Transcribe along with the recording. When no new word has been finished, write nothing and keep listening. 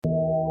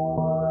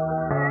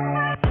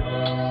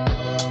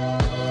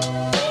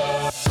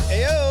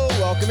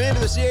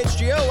the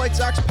CHGO White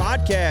Sox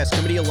podcast,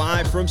 coming to you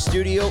live from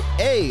Studio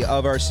A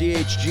of our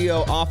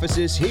CHGO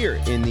offices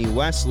here in the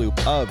West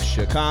Loop of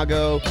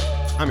Chicago.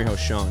 I'm your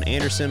host, Sean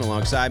Anderson.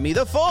 Alongside me,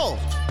 the full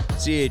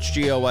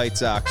CHGO White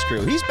Sox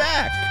crew. He's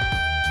back.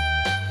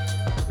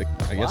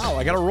 Wow,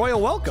 I got a royal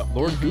welcome.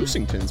 Lord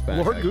Goosington's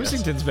back. Lord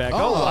Goosington's back.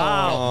 Oh,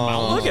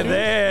 wow. Look at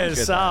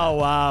this. Oh,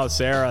 wow.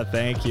 Sarah,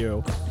 thank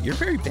you. You're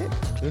very big.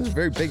 This is a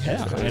very big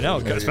head. Yeah, I know,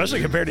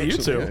 especially compared to you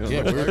two.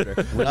 Yeah,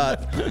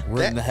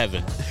 we're in the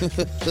heaven.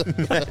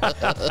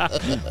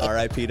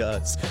 R.I.P. to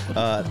us.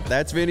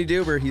 That's Vinny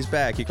Duber. He's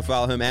back. You can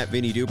follow him at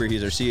Vinny Duber.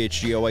 He's our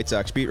CHGO White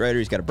Sox beat writer.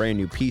 He's got a brand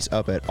new piece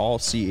up at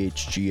allchgo.com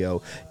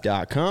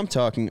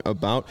talking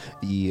about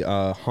the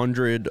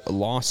 100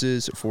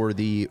 losses for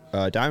the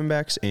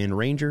Diamondbacks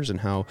and Rangers and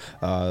how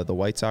the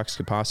White Sox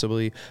could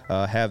possibly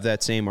have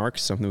that same arc,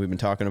 something we've been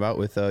talking about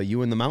with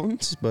you in the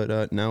mountains.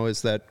 But now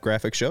as that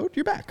graphic showed,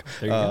 you're back.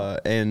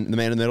 And the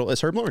man in the middle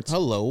is Herb Lawrence.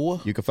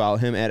 Hello. You can follow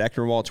him at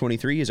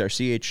Ecknerwall23. He's our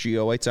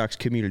CHGO White Sox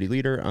community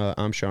leader.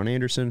 I'm Sean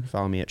Anderson.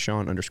 Follow me at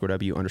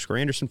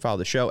Sean_W_Anderson. Follow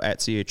the show at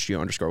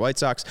CHGO_White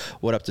Sox.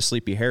 What up to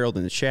Sleepy Harold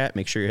in the chat?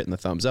 Make sure you're hitting the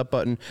thumbs up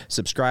button.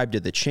 Subscribe to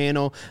the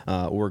channel.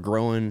 We're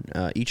growing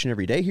each and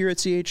every day here at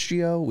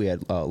CHGO. We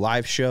had a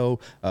live show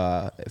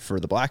for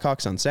the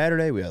Blackhawks on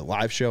Saturday. We had a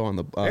live show on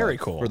the very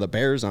cool for the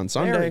Bears on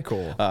Sunday. Very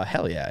cool.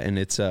 Hell yeah. And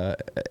it's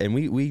and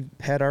we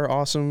had our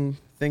awesome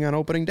thing on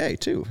opening day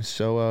too.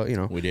 So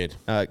we did.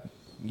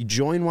 You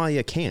join while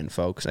you can,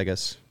 folks, I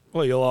guess.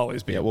 Well, you'll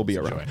always be. Yeah, we'll be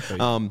around.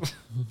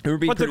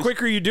 But the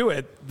quicker you do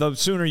it, the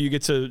sooner you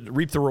get to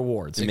reap the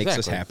rewards. It makes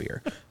us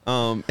happier.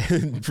 We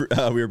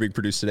were being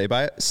produced today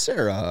by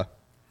Sarah.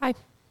 Hi.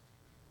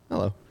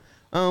 Hello.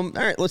 All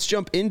right, let's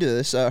jump into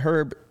this.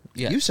 Herb,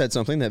 Yes. You said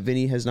something that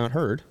Vinny has not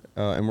heard,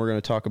 and we're going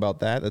to talk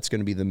about that. That's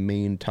going to be the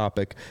main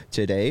topic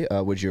today.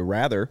 Would you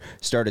rather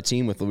start a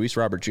team with Luis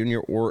Robert Jr.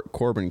 or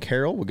Corbin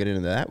Carroll? We'll get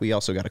into that. We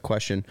also got a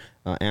question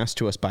asked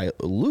to us by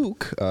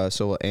Luke,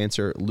 so we'll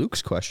answer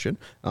Luke's question.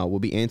 We'll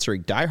be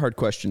answering diehard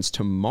questions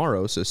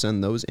tomorrow, so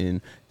send those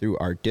in through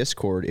our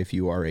Discord if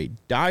you are a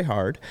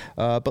diehard.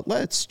 But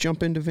let's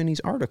jump into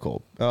Vinny's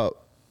article.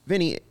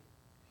 Vinny,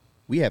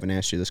 we haven't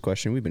asked you this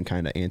question. We've been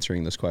kind of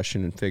answering this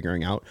question and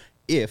figuring out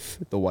if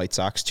the White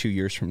Sox 2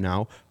 years from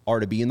now are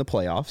to be in the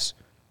playoffs.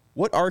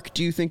 What arc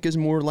do you think is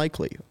more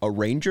likely, a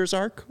Rangers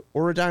arc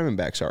or a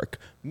Diamondbacks arc?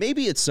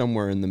 Maybe it's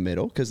somewhere in the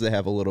middle because they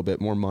have a little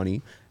bit more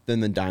money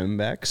than the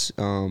Diamondbacks,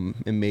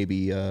 and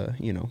maybe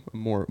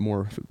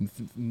more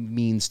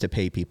means to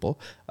pay people.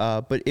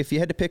 But if you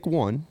had to pick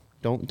one,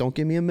 don't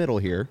give me a middle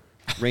here.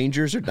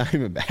 Rangers or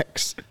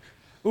Diamondbacks?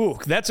 Ooh,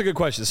 that's a good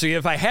question. So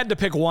if I had to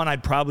pick one,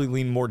 I'd probably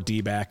lean more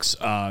D-backs,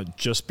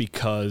 just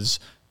because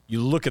you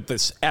look at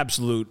this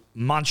absolute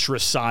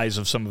monstrous size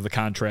of some of the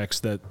contracts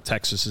that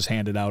Texas has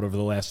handed out over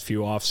the last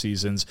few off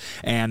seasons,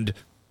 and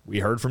we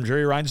heard from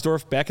Jerry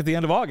Reinsdorf back at the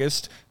end of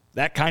August.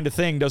 That kind of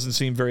thing doesn't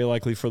seem very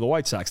likely for the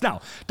White Sox.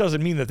 Now,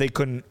 doesn't mean that they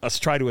couldn't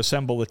try to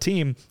assemble a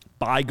team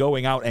by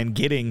going out and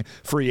getting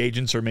free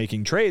agents or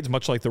making trades,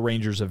 much like the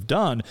Rangers have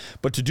done,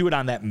 but to do it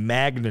on that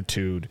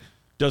magnitude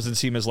doesn't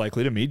seem as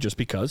likely to me, just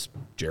because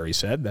Jerry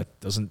said that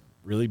isn't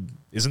really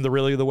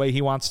the way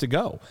he wants to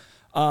go.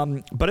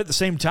 But at the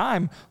same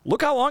time,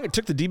 look how long it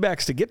took the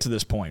D-backs to get to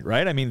this point,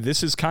 right? I mean,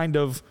 this is kind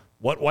of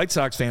what White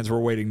Sox fans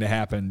were waiting to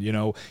happen.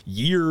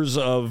 Years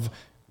of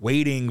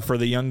waiting for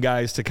the young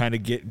guys to kind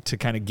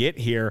of get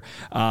here.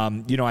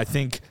 I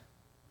think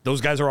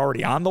those guys are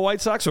already on the White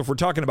Sox. So if we're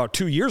talking about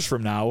 2 years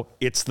from now,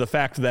 it's the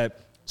fact that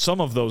some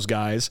of those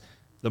guys,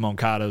 the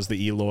Moncadas,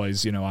 the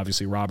Eloys,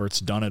 obviously Robert's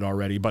done it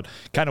already, but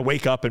kind of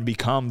wake up and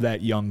become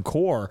that young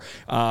core.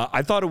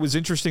 I thought it was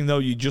interesting, though,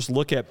 you just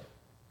look at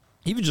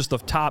even just the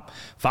top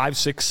 5,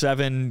 6,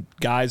 7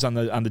 guys on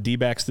the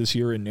D-backs this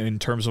year in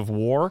terms of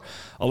WAR.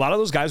 A lot of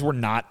those guys were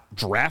not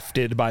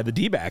drafted by the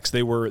D-backs.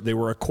 They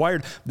were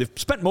acquired. They've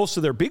spent most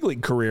of their big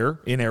league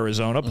career in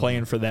Arizona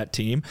playing for that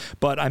team.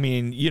 But I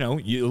mean,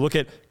 you look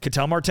at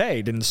Ketel Marte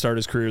didn't start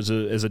his career as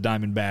a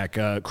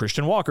Diamondback.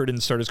 Christian Walker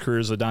didn't start his career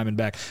as a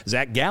Diamondback.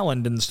 Zach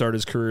Gallen didn't start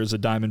his career as a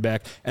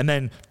Diamondback. And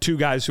then 2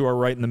 guys who are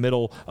right in the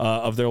middle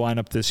of their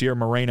lineup this year,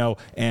 Moreno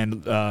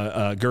and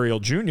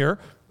Gurriel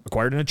Jr.,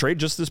 acquired in a trade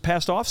just this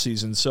past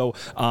offseason. So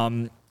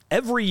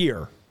every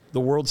year, the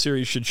World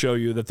Series should show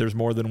you that there's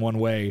more than one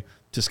way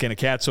to skin a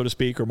cat, so to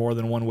speak, or more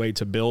than one way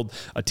to build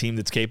a team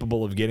that's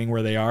capable of getting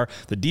where they are.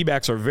 The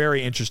D-backs are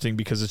very interesting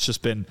because it's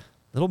just been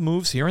little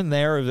moves here and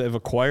there. They've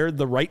acquired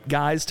the right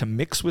guys to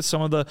mix with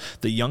some of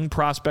the young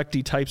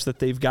prospecty types that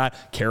they've got.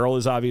 Carroll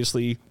is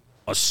obviously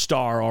a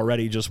star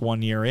already just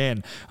 1 year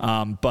in.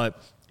 But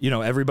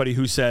everybody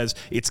who says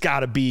it's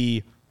got to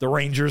be the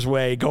Rangers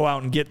way, go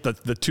out and get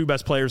the 2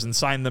 best players and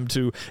sign them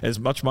to as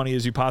much money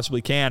as you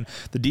possibly can.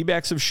 The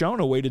D-backs have shown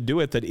a way to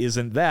do it that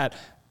isn't that.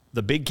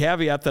 The big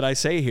caveat that I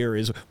say here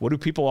is, what do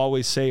people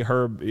always say,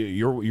 Herb?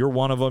 You're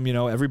one of them.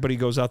 Everybody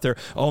goes out there,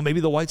 oh, maybe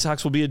the White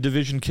Sox will be a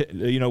division,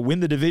 win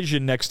the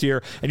division next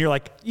year. And you're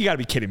like, you got to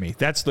be kidding me.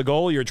 That's the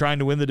goal? You're trying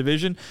to win the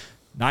division?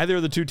 Neither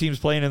of the 2 teams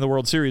playing in the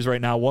World Series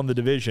right now won the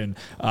division.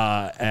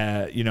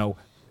 The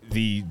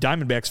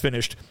Diamondbacks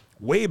finished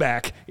way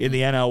back in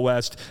the NL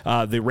West.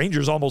 The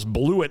Rangers almost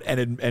blew it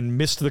and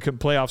missed the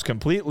playoffs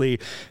completely.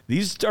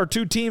 These are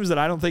two teams that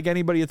I don't think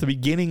anybody at the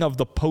beginning of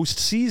the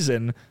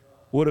postseason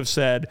would have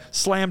said,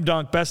 slam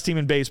dunk, best team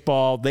in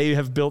baseball. They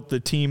have built the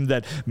team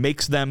that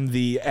makes them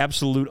the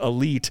absolute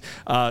elite.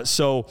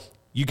 So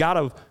you got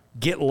to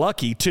get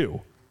lucky,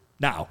 too.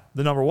 Now,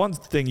 the number one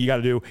thing you got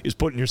to do is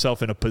putting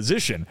yourself in a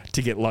position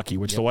to get lucky,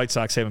 which the White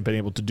Sox haven't been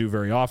able to do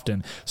very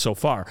often so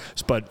far.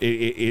 But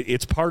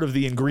it's part of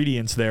the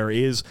ingredients there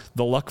is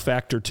the luck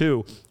factor,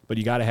 too. But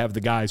you got to have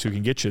the guys who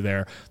can get you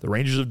there. The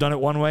Rangers have done it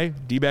one way.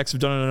 D-backs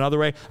have done it another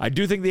way. I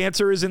do think the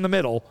answer is in the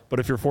middle, but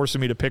if you're forcing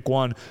me to pick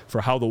one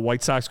for how the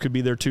White Sox could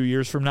be there 2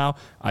 years from now,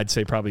 I'd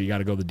say probably you got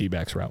to go the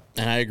D-backs route.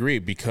 And I agree,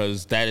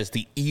 because that is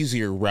the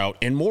easier route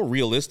and more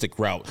realistic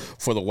route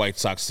for the White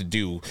Sox to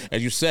do.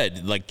 As you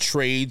said, like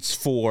trades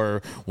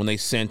for when they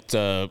sent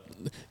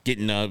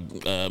getting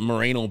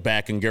Moreno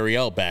back and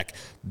Gurriel back.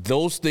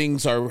 Those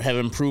things have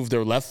improved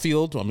their left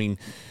field. I mean,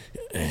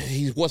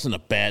 he wasn't a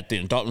bad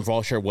thing. Dalton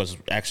Varsho was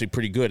actually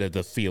pretty good at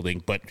the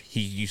fielding, but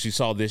you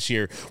saw this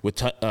year with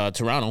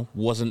Toronto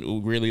wasn't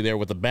really there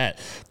with the bat.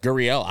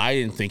 Gurriel, I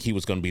didn't think he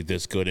was going to be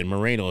this good, and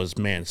Moreno has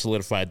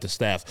solidified the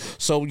staff.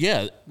 So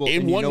yeah, well,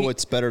 and you know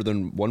what's better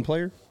than one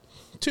player?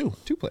 Two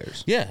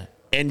players. Yeah.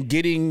 And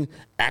getting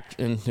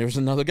and there's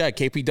another guy,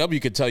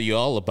 KPW could tell you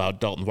all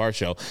about Dalton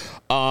Varsho.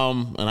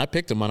 And I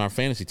picked him on our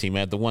fantasy team. I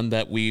had the one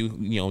that we,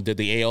 did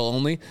the AL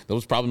only. That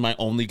was probably my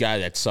only guy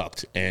that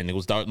sucked. And it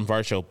was Dalton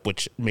Varsho,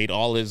 which made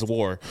all his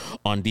war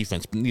on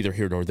defense, neither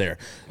here nor there.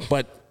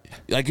 But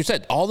like you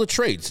said, all the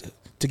trades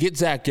to get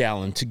Zach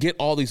Gallen, to get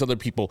all these other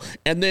people.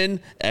 And then,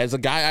 as a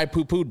guy I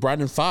poo-pooed,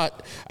 Brandon Pfaadt,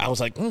 I was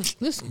like,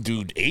 this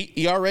dude, 8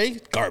 ERA?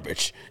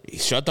 Garbage. He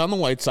shut down the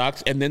White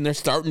Sox, and then they're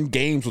starting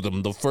games with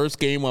him. The first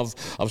game of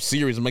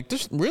series. I'm like,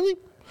 this really?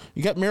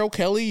 You got Merrill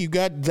Kelly, you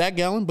got Zach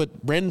Gallen,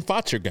 but Brandon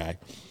Pfaadt's your guy.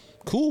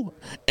 Cool.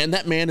 And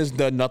that man has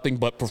done nothing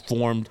but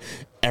performed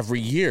every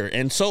year.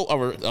 And so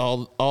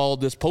all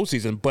this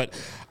postseason. But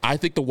I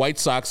think the White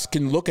Sox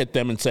can look at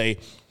them and say,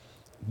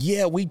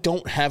 yeah, we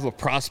don't have a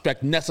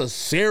prospect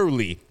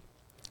necessarily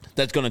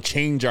that's going to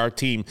change our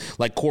team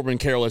like Corbin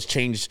Carroll has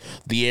changed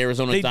the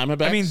Arizona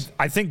Diamondbacks. I mean,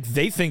 I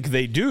think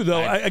they do, though.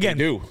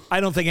 I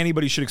don't think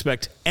anybody should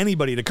expect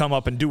anybody to come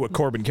up and do what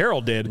Corbin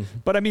Carroll did. Mm-hmm.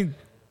 But, I mean,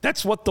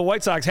 that's what the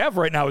White Sox have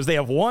right now is they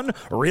have one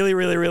really,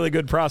 really, really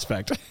good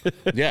prospect.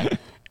 Yeah.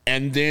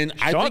 And then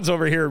Sean's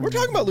over here. We're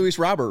talking about Luis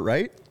Robert,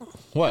 right?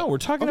 What? No, we're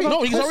talking about.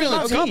 No, he's already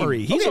on the team.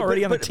 Montgomery. He's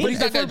already on the team. But he's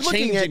not going to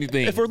change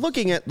anything. If we're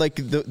looking at like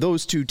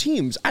those two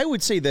teams, I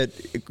would say that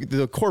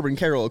the Corbin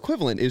Carroll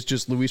equivalent is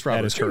just Luis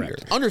Robert. That is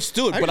correct.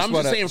 Understood, but I'm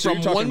just saying so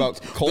from one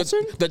about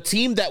Colson, the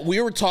team that we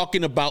were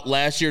talking about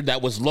last year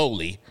that was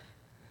lowly,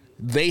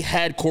 they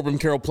had Corbin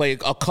Carroll play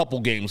a couple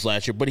games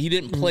last year, but he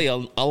didn't play a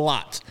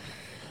lot.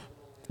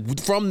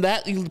 From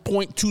that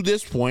point to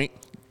this point,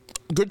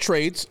 good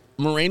trades.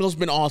 Moreno's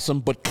been awesome,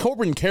 but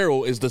Corbin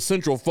Carroll is the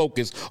central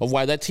focus of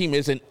why that team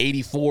isn't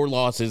 84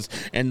 losses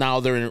and now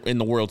they're in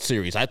the World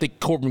Series. I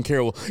think Corbin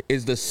Carroll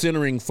is the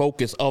centering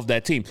focus of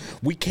that team.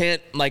 We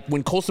can't, like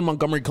when Colson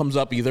Montgomery comes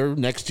up either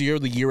next year or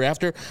the year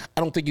after, I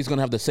don't think he's going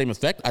to have the same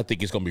effect. I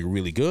think he's going to be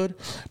really good,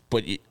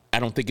 but I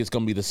don't think it's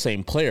going to be the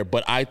same player.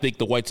 But I think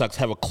the White Sox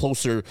have a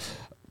closer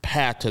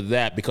path to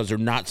that because they're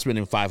not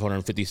spending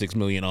 $556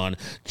 million on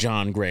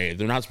John Gray.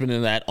 They're not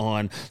spending that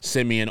on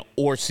Semien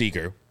or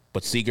Seager.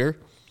 But Seager,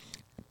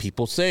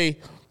 people say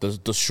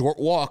the short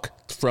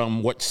walk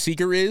from what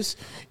Seager is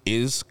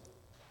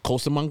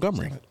Colson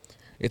Montgomery.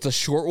 It's a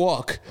short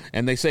walk,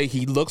 and they say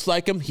he looks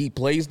like him. He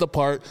plays the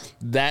part.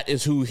 That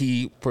is who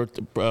he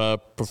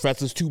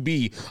professes to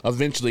be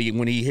eventually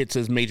when he hits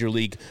his major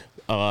league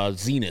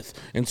zenith.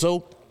 And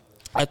so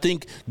I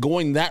think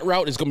going that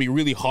route is going to be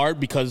really hard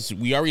because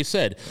we already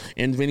said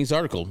in Vinny's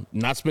article,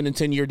 not spending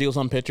 10-year deals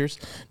on pitchers,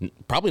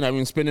 probably not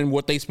even spending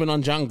what they spent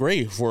on John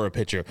Gray for a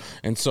pitcher.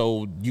 And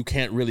so you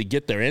can't really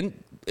get there.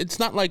 And it's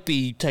not like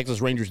the Texas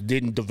Rangers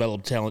didn't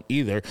develop talent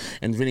either.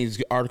 And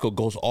Vinny's article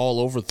goes all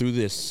over through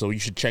this, so you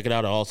should check it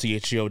out at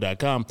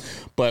allchgo.com.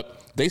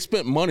 But they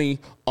spent money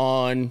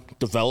on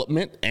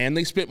development, and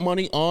they spent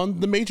money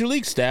on the major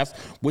league staff,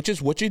 which is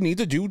what you need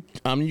to do.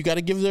 You got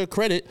to give their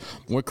credit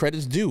where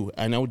credit's due.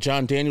 I know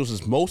John Daniels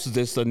is most of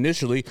this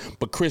initially,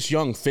 but Chris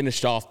Young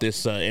finished off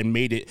this and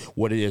made it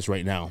what it is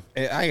right now.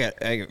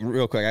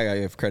 Real quick, I got to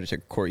give credit to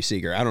Corey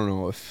Seager. I don't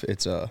know if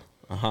it's a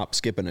hop,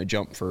 skip, and a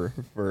jump for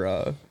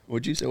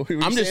what'd you say?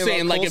 I'm just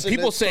saying, like, if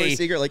people say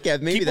Seager, like, yeah,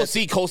 maybe people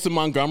see Colson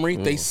Montgomery,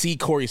 they see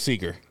Corey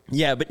Seager.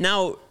 Yeah, but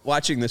now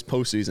watching this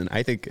postseason,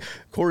 I think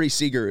Corey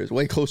Seager is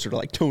way closer to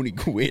like Tony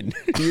Gwynn.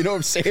 You know what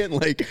I'm saying?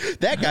 Like,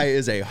 that guy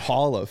is a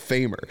Hall of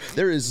Famer.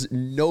 There is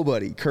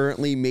nobody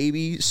currently,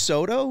 maybe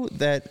Soto,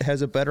 that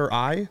has a better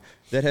eye,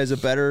 that has a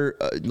better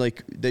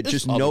that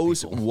just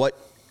knows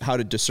how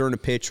to discern a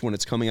pitch when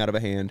it's coming out of a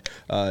hand,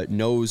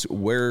 knows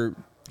where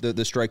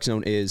the strike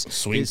zone is.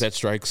 Swings at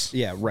strikes.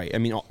 Yeah, right. I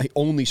mean, he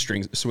only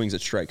swings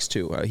at strikes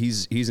too.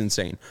 He's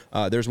insane.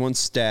 There's one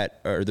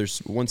stat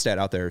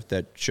out there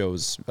that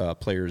shows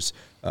players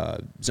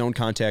zone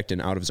contact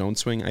and out of zone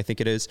swing, I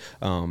think it is.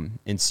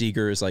 And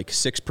Seager is like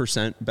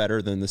 6%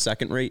 better than the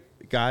second rate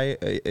guy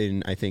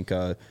in, I think,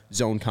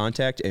 zone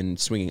contact and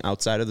swinging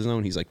outside of the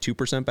zone. He's like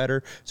 2%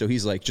 better. So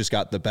he's like just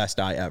got the best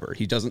eye ever.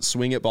 He doesn't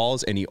swing at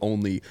balls, and he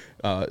only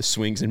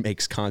swings and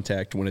makes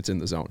contact when it's in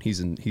the zone. He's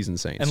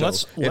insane. And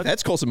so if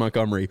that's Colson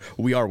Montgomery,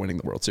 we are winning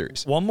the World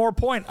Series. One more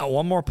point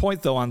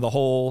though on the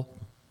whole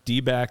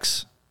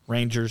D-backs,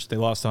 Rangers. They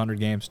lost 100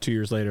 games. 2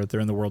 years later, they're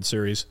in the World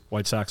Series.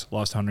 White Sox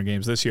lost 100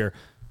 games this year.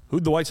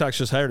 Who'd the White Sox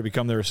just hire to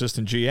become their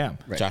assistant GM?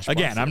 Right.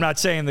 Again, I'm not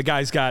saying the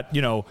guy's got,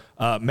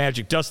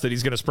 magic dust that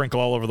he's going to sprinkle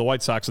all over the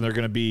White Sox and they're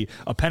going to be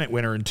a pennant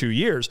winner in 2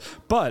 years.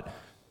 But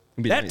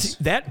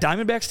that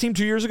Diamondbacks team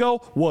 2 years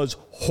ago was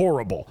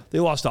horrible. They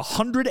lost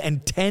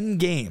 110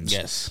 games.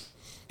 Yes.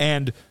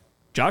 And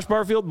Josh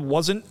Barfield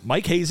wasn't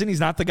Mike Hazen.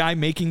 He's not the guy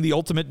making the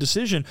ultimate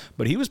decision,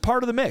 but he was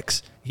part of the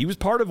mix. He was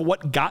part of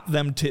what got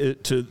them to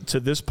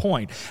this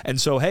point.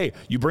 And so, hey,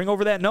 you bring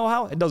over that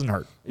know-how, it doesn't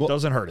hurt. It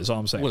doesn't hurt is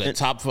all I'm saying. What,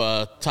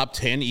 top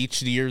 10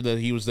 each year that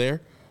he was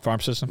there? Farm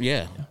system?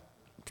 Yeah.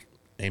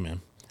 Amen.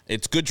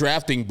 It's good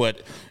drafting,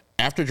 but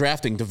after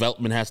drafting,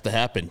 development has to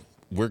happen.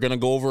 We're going to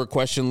go over a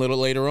question a little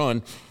later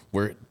on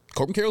where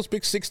Corbin Carroll's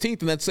picked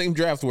 16th in that same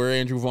draft where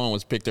Andrew Vaughn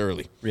was picked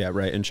early. Yeah,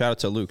 right. And shout out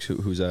to Luke,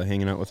 who's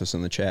hanging out with us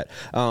in the chat.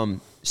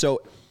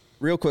 So,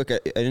 real quick,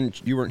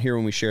 you weren't here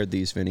when we shared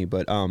these, Vinny,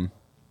 but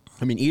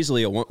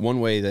easily one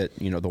way that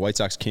the White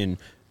Sox can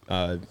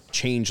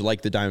change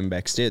like the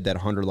Diamondbacks did, that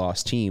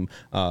 100-loss team,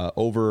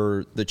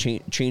 over the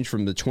change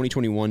from the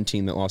 2021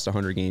 team that lost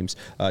 100 games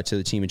to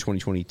the team in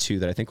 2022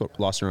 that I think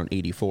lost around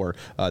 84.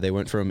 They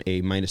went from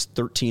a minus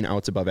 13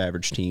 outs above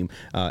average team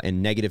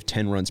and negative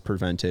 10 runs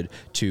prevented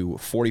to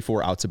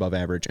 44 outs above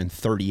average and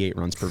 38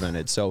 runs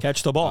prevented. So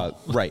catch the ball.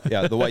 Right.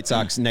 Yeah. The White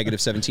Sox negative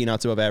 17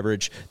 outs above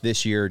average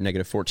this year,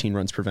 negative 14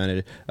 runs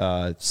prevented,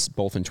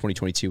 both in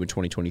 2022 and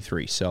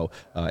 2023. So,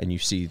 and you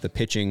see the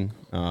pitching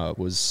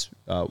was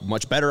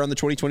much better on the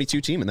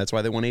 2022 team, and that's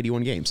why they won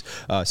 81 games.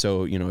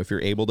 So, if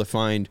you're able to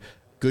find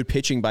good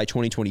pitching by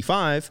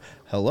 2025,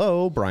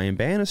 hello, Brian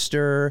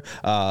Bannister.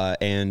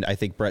 And I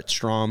think Brett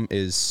Strom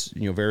is,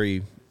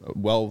 very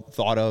well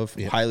thought of,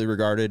 highly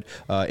regarded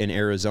in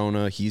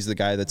Arizona. He's the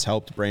guy that's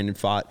helped Brandon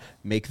Pfaadt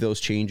make those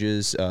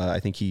changes. I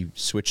think he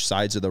switched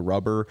sides of the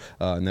rubber,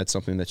 and that's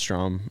something that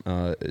Strom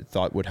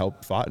thought would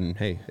help Pfaadt, and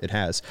hey, it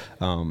has.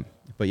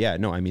 But yeah,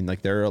 no,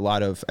 there are a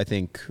lot of, I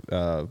think,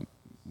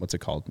 what's it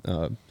called?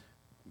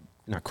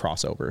 Not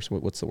crossovers.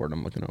 What's the word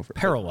I'm looking over?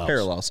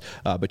 Parallels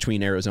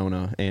between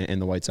Arizona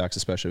and the White Sox,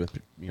 especially with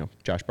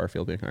Josh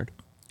Barfield being hired.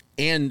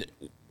 And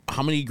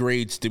how many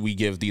grades did we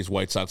give these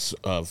White Sox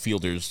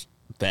fielders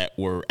that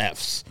were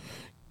Fs?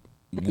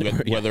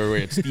 Whether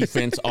it's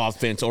defense,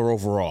 offense, or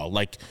overall,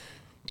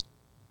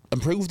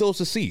 improve those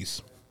to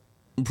Cs.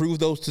 Improve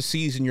those to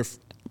Cs, and you're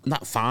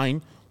not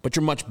fine, but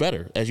you're much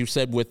better. As you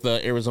said, with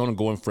Arizona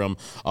going from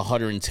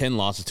 110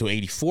 losses to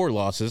 84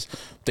 losses,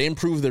 they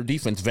improved their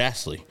defense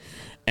vastly.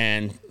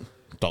 And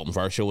Dalton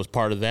Varsho was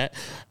part of that.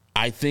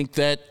 I think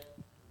that,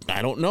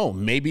 I don't know,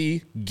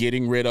 maybe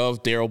getting rid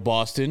of Daryl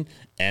Boston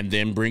and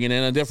then bringing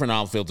in a different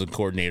outfielder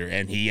coordinator.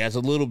 And he has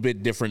a little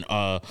bit different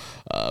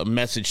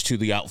message to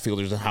the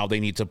outfielders and how they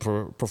need to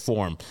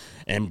perform.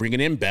 And bringing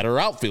in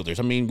better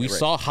outfielders. We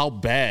saw how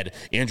bad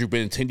Andrew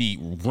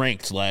Benintendi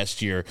ranked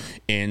last year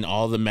in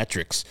all the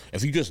metrics.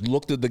 If you just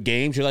looked at the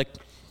games, you're like,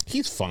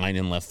 he's fine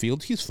in left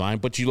field. He's fine.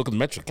 But you look at the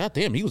metrics, God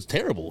damn, he was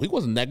terrible. He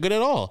wasn't that good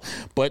at all.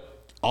 But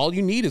all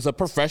you need is a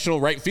professional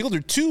right fielder,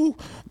 too.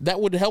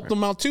 That would help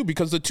them out, too,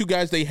 because the two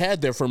guys they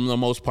had there, for the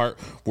most part,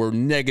 were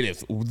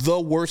negative. The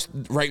worst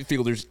right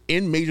fielders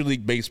in Major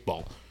League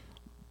Baseball,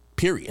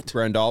 period.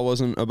 Grandal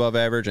wasn't above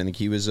average. I think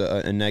he was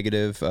a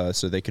negative,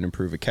 so they can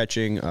improve at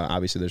catching.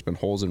 Obviously, there's been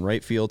holes in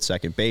right field,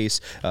 second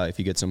base. If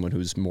you get someone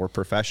who's more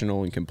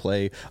professional and can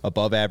play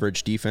above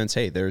average defense,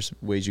 hey, there's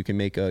ways you can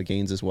make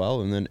gains as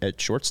well. And then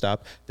at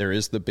shortstop, there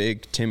is the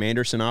big Tim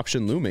Anderson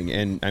option looming.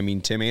 And,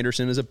 Tim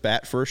Anderson is a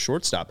bat-first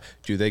shortstop.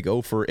 Do they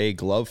go for a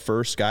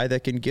glove-first guy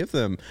that can give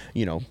them,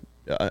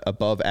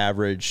 above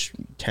average,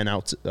 10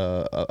 outs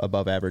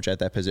above average at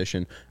that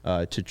position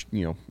at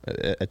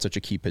such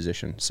a key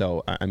position?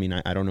 So, I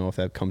don't know if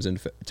that comes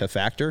into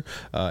factor,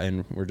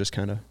 and we're just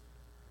kind of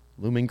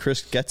looming.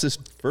 Chris gets his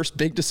first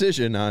big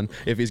decision on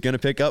if he's going to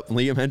pick up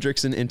Liam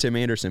Hendrickson and Tim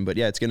Anderson. But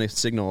yeah, it's going to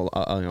signal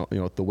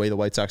the way the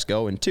White Sox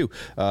go. And two,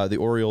 the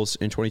Orioles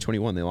in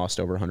 2021, they lost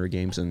over 100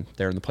 games, and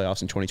they're in the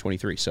playoffs in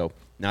 2023. So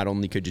not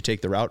only could you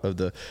take the route of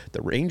the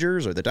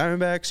Rangers or the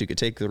Diamondbacks, you could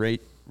take the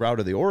route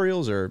of the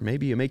Orioles, or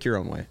maybe you make your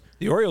own way.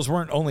 The Orioles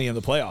weren't only in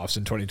the playoffs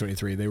in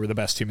 2023; they were the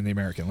best team in the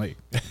American League.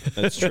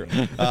 That's true.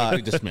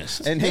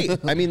 Dismissed. And hey,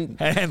 I mean,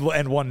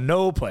 and won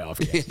no playoff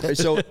games.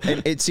 So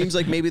and it seems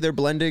like maybe they're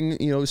blending,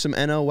 some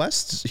NL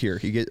Wests here.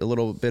 You get a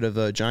little bit of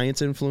a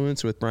Giants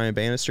influence with Brian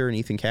Bannister and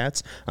Ethan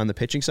Katz on the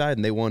pitching side,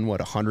 and they won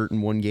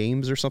 101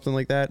 games or something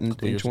like that in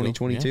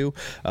 2022.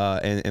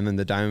 And then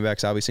the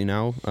Diamondbacks obviously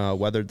now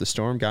weathered the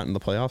storm, got in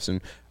the playoffs,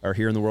 and are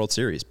here in the World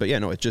Series. But yeah,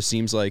 no, it just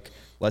seems like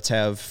let's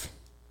have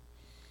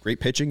great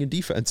pitching and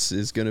defense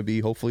is going to be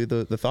hopefully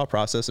the thought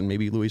process, and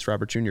maybe Luis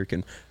Robert Jr.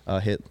 can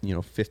hit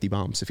 50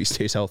 bombs if he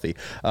stays healthy.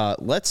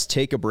 Let's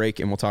take a break,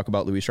 and we'll talk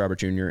about Luis Robert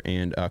Jr.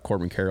 and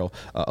Corbin Carroll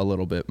a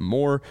little bit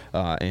more,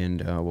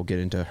 and we'll get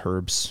into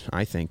Herb's,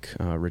 I think,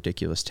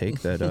 ridiculous take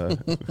that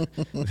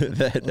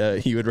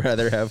that he would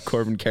rather have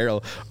Corbin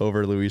Carroll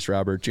over Luis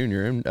Robert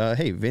Jr. And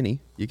hey, Vinny,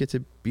 you get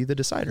to be the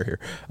decider here.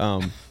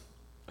 And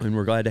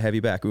we're glad to have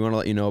you back. We want to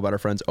let you know about our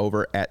friends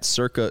over at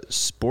Circa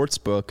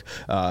Sportsbook.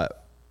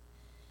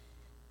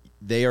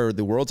 They are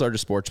the world's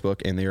largest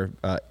sportsbook, and they're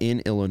in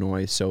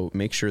Illinois, so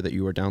make sure that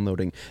you are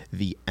downloading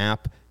the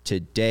app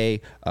today.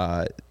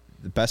 The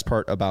best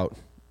part about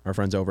our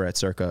friends over at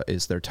Circa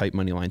is their tight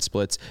money line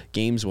splits.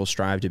 Games will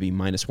strive to be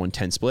minus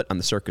 110 split on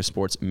the Circa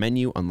Sports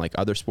menu, unlike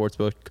other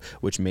sportsbook,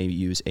 which may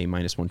use a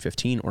minus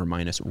 115 or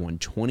minus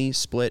 120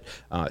 split.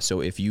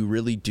 So if you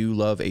really do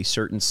love a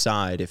certain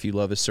side, if you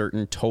love a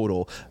certain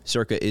total,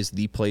 Circa is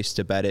the place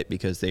to bet it,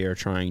 because they are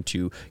trying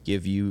to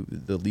give you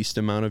the least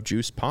amount of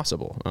juice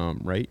possible,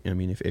 right? I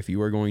mean, if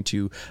you are going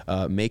to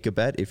make a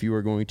bet, if you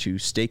are going to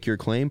stake your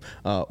claim,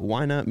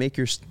 why not make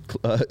your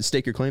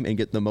stake your claim and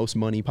get the most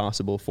money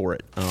possible for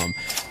it?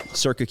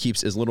 Circa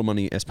keeps as little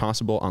money as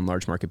possible on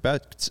large market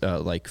bets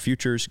like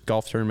futures,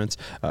 golf tournaments,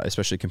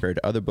 especially compared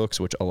to other books,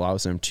 which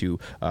allows them to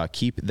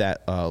keep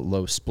that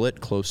low split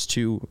close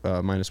to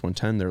minus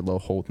 110, their low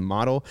hold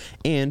model,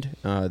 and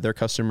their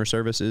customer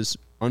service is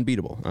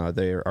unbeatable.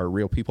 There are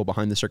real people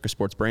behind the Circa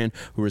Sports brand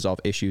who resolve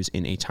issues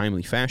in a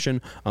timely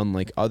fashion,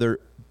 unlike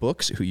other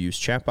books who use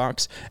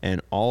chatbots,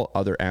 and all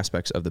other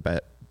aspects of the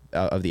bet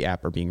of the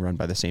app are being run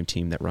by the same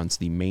team that runs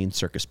the main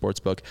Circa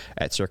Sportsbook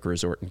at Circa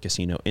Resort and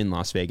Casino in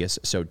Las Vegas.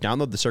 So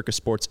download the Circa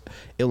Sports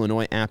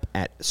Illinois app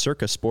at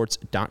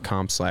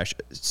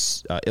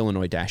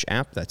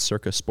circasports.com/Illinois-app. That's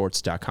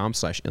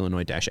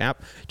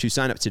circasports.com/Illinois-app to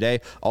sign up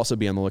today. Also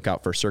be on the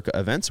lookout for Circa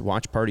events,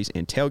 watch parties,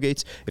 and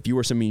tailgates. If you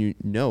or someone you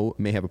know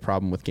may have a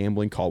problem with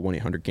gambling, call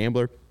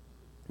 1-800-GAMBLER.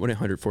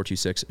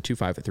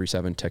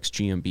 1-800-426-2537. Text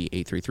GMB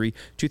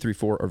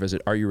 833-234 or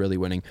visit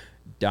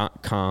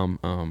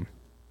areyoureallywinning.com.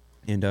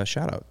 And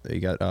shout out, you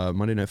got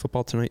Monday Night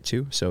Football tonight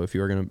too. So if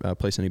you are going to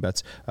place any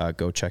bets,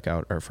 go check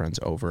out our friends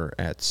over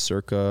at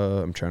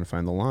Circa. I'm trying to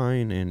find the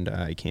line, and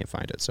I can't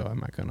find it, so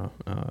I'm not going to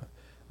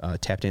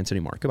tap dance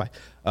anymore. Goodbye.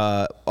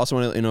 Also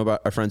want to let you know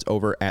about our friends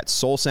over at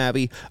Soul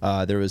Savvy.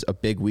 There was a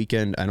big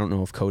weekend. I don't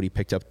know if Cody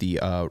picked up the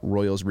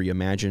Royals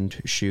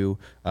Reimagined shoe.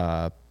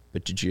 But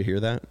did you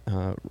hear that?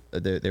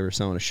 They were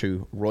selling a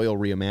shoe, Royal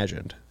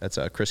Reimagined. That's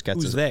Chris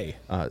Getz's. Who's they?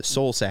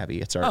 Soul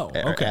Savvy. It's our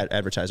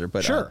advertiser.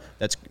 But sure.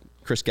 That's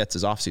Chris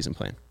Getz's off-season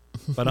plan.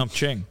 But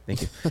ching.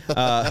 Thank you.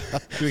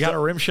 Do we got a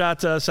rim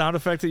shot sound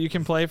effect that you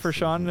can play for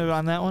Sean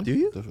on that one? Do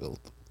you?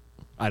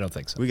 I don't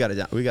think so. We got to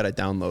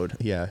download.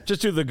 Yeah.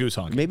 Just do the goose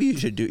honk. Maybe you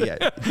should do. Yeah.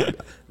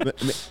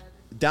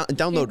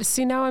 Download.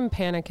 See, now I'm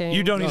panicking.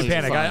 You don't need to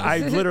panic. I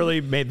literally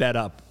made that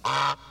up.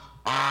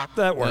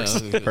 That works.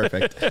 Yeah,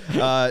 perfect.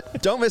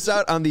 Don't miss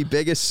out on the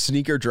biggest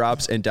sneaker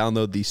drops and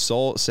download the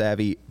Soul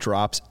Savvy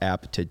Drops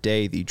app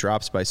today. The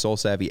Drops by Soul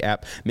Savvy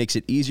app makes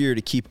it easier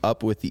to keep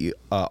up with the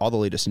all the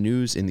latest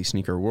news in the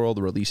sneaker world,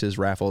 releases,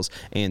 raffles,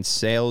 and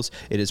sales.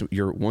 It is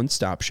your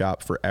one-stop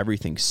shop for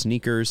everything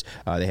sneakers.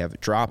 They have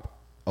drop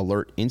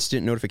alert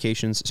instant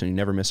notifications, so you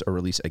never miss a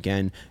release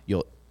again.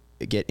 You'll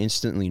get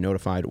instantly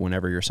notified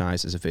whenever your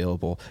size is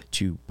available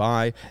to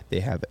buy. They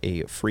have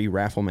a free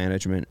raffle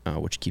management,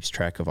 which keeps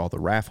track of all the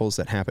raffles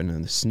that happen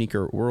in the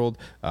sneaker world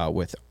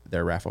with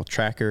their raffle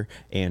tracker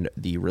and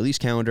the release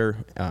calendar.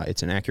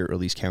 It's an accurate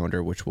release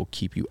calendar, which will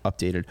keep you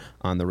updated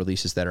on the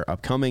releases that are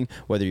upcoming.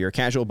 Whether you're a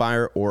casual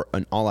buyer or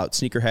an all-out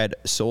sneakerhead,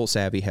 Soul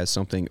Savvy has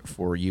something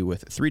for you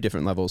with 3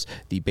 different levels.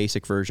 The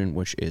basic version,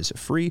 which is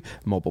free,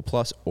 Mobile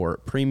Plus, or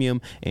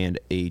Premium, and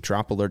a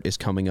drop alert is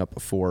coming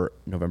up for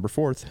November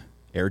 4th.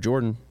 Air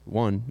Jordan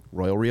 1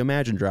 Royal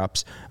Reimagined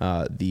drops.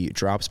 The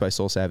Drops by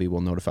Soul Savvy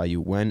will notify you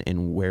when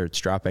and where it's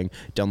dropping.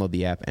 Download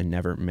the app and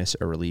never miss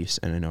a release.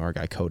 And I know our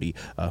guy Cody,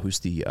 who's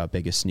the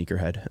biggest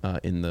sneakerhead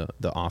in the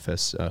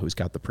office, who's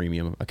got the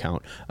premium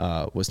account,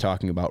 was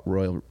talking about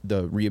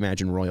the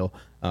Reimagined Royal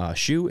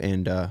shoe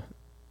and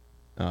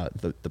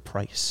the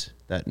price.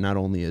 That not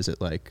only is it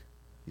like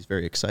he's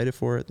very excited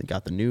for it. They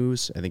got the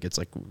news. I think it's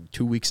like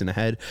 2 weeks in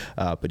ahead,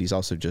 but he's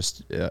also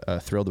just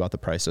thrilled about the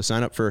price. So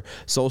sign up for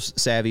Soul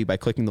Savvy by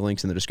clicking the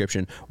links in the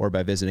description or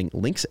by visiting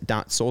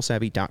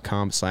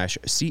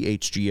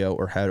links.soulsavvy.com/CHGO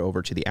or head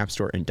over to the App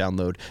Store and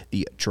download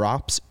the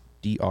Drops,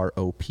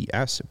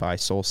 DROPS, by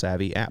Soul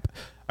Savvy app.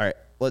 All right,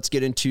 let's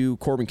get into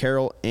Corbin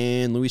Carroll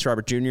and Luis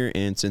Robert Jr.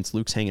 And since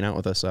Luke's hanging out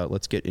with us,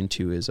 let's get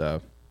into his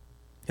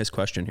his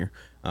question here.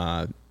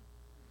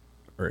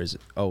 Or is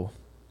it? Oh,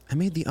 I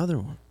made the other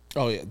one.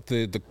 Oh yeah,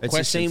 the It's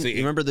questions. the same.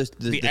 You remember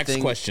the X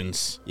thing?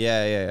 questions.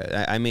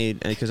 Yeah. I made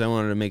because I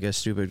wanted to make a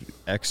stupid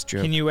X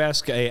joke. Can you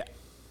ask a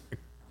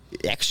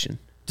action?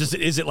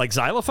 Is it like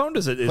xylophone?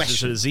 Is it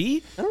a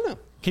Z? I don't know.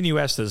 Can you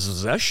ask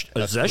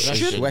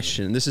the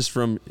Question. This is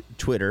from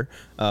Twitter,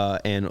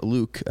 and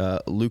Luke.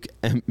 Luke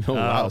M. Oh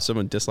wow!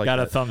 Someone disliked. Got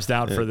a that. thumbs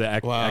down for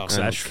the Wow.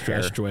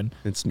 question.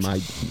 It's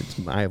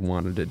I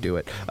wanted to do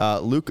it.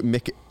 Luke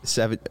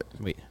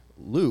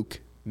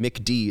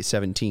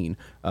McD17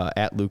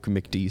 at Luke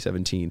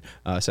McD17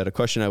 said a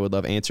question I would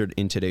love answered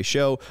in today's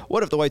show.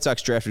 What if the White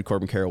Sox drafted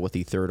Corbin Carroll with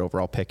the 3rd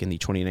overall pick in the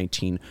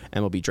 2019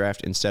 MLB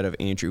draft instead of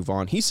Andrew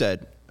Vaughn? He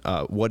said,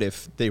 what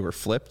if they were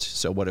flipped?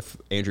 So what if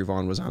Andrew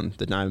Vaughn was on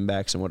the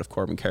Diamondbacks and what if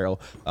Corbin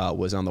Carroll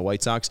was on the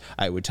White Sox?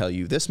 I would tell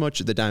you this much: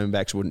 the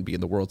Diamondbacks wouldn't be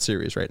in the World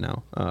Series right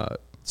now. I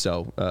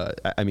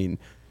mean,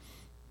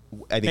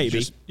 I think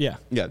Maybe.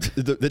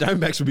 the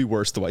Diamondbacks would be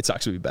worse. The White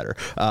Sox would be better.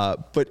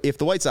 But if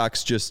the White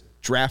Sox just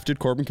drafted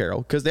Corbin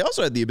Carroll, because they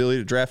also had the ability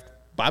to draft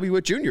Bobby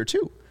Witt Jr.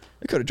 too.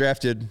 They could have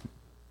drafted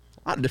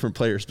a lot of different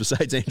players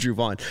besides Andrew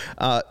Vaughn.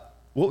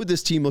 What would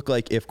this team look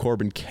like if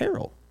Corbin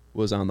Carroll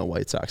was on the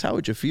White Sox? How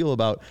would you feel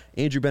about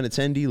Andrew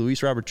Benintendi,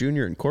 Luis Robert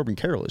Jr., and Corbin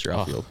Carroll as your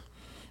outfield?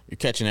 You're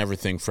catching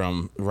everything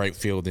from right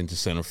field into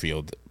center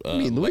field. I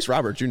mean, Luis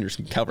Robert Jr.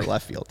 can cover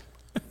left field.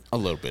 A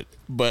little bit,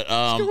 but He's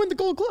gonna win the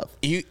Gold Glove.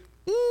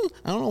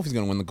 I don't know if he's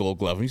going to win the Gold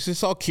Glove. You just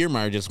saw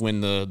Kiermaier just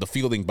win the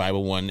fielding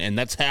Bible one, and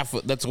that's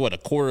a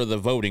quarter of the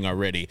voting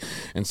already.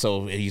 And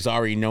so he's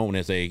already known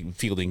as a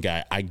fielding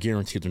guy. I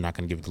guarantee they're not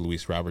going to give it to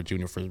Luis Robert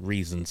Jr. for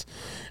reasons.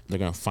 They're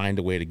going to find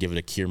a way to give it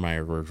to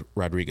Kiermaier or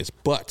Rodriguez.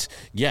 But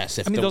yes,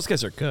 those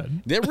guys are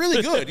good. They're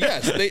really good.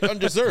 Yes, they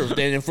undeserved.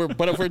 And if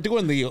we're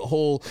doing the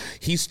whole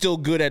he's still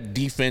good at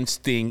defense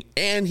thing,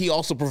 and he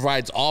also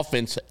provides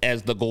offense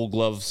as the Gold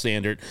Glove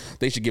standard,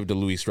 they should give it to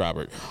Luis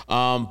Robert.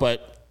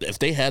 But if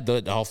they had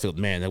the outfield,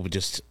 man, that would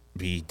just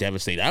be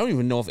devastating. I don't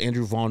even know if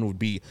Andrew Vaughn would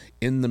be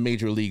in the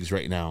major leagues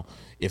right now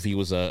if he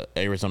was a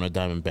Arizona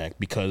Diamondback,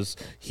 because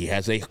he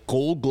has a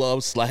Gold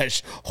Glove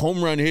 /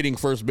 home run hitting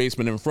first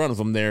baseman in front of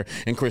him there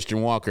in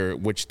Christian Walker,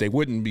 which they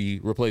wouldn't be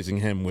replacing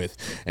him with.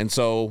 And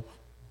so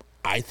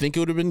I think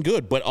it would have been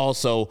good. But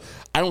also,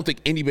 I don't think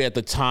anybody at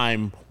the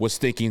time was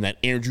thinking that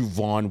Andrew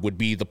Vaughn would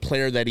be the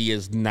player that he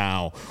is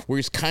now, where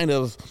he's kind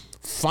of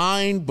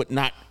fine but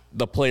not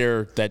the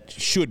player that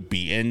should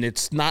be. And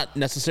it's not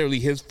necessarily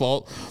his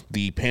fault.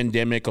 The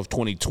pandemic of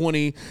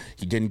 2020,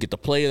 he didn't get to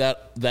play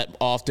that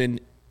often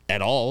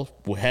at all.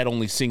 We had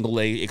only single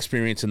A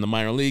experience in the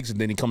minor leagues,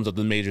 and then he comes up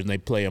to the majors and they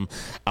play him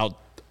out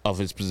of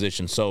his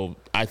position. So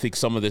I think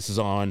some of this is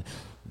on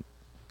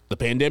the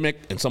pandemic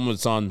and some of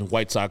it's on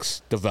White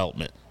Sox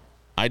development.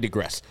 I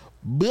digress.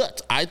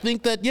 But I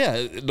think that,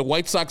 the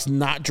White Sox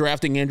not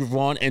drafting Andrew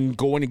Vaughn and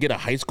going to get a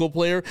high school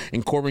player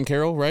in Corbin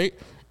Carroll, right?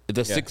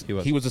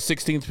 He was the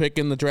 16th pick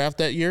in the draft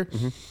that year.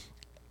 Mm-hmm.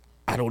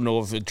 I don't know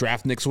if the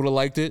Draftniks would have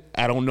liked it.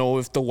 I don't know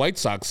if the White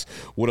Sox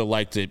would have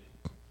liked it.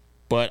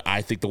 But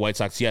I think the White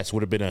Sox,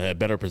 would have been in a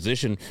better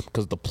position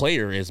because the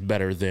player is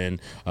better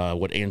than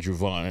what Andrew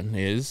Vaughn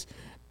is.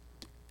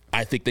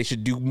 I think they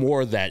should do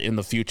more of that in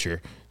the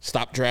future.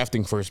 Stop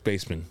drafting first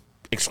baseman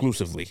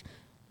exclusively.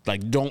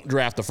 Like, don't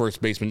draft the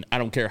first baseman. I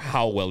don't care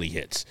how well he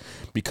hits,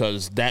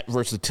 because that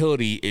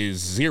versatility is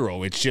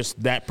zero. It's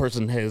just that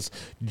person has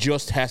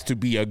to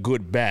be a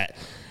good bat.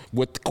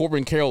 With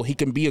Corbin Carroll, he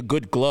can be a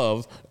good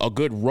glove, a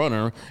good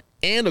runner,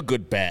 and a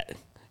good bat.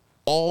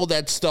 All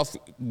that stuff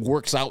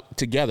works out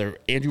together.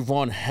 Andrew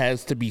Vaughn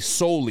has to be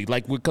solely,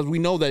 because we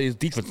know that his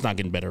defense is not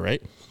getting better,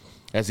 right?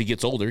 As he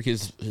gets older,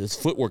 his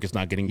footwork is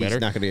not getting better.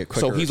 He's not going to get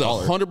quicker. So he's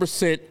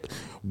 100%.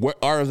 What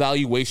our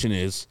evaluation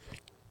is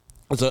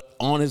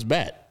on his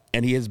bat.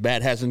 And his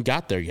bat hasn't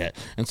got there yet.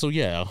 And so,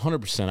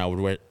 100% I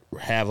would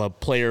have a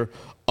player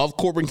of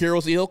Corbin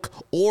Carroll's ilk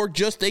or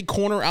just a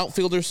corner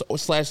outfielder /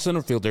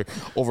 center fielder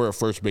over a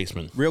first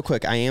baseman. Real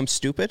quick, I am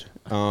stupid.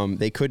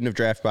 They couldn't have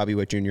drafted Bobby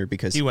Witt Jr.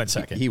 because he went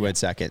second. He went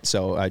second.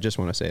 So I just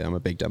want to say I'm a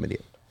big dumb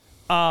idiot.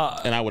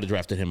 And I would have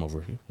drafted him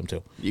over him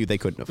too. They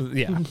couldn't have.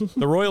 Yeah,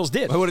 the Royals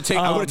did. I would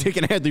have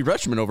taken Adley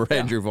Rutschman over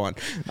Andrew Vaughn.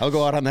 I'll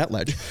go out on that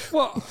ledge.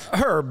 Well,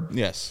 Herb.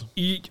 Yes.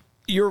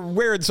 You're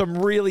wearing some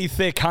really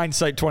thick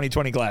hindsight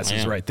 2020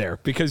 glasses right there,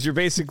 because you're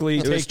basically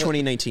it was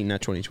 2019,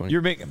 not 2020.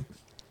 You're making.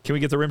 Can we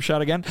get the rim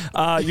shot again?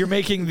 You're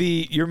making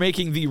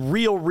the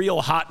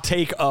real hot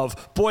take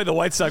of, boy, the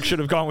White Sox should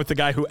have gone with the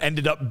guy who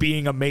ended up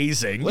being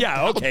amazing.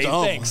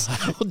 Thanks.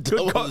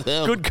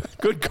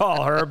 Good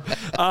call, Herb.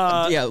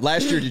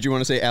 Last year, did you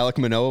want to say Alek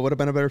Manoah would have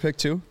been a better pick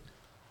too?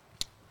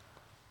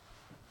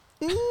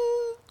 I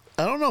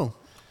don't know.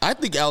 I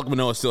think Alek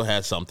Manoah still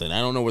has something. I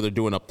don't know what they're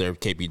doing up there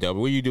at KPW.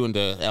 What are you doing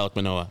to Alek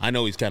Manoah? I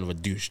know he's kind of a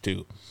douche,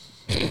 too.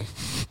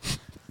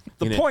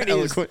 The point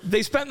is,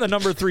 they spent the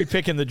number 3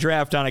 pick in the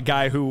draft on a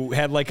guy who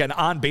had like an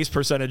on-base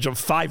percentage of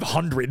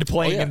 500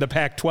 playing in the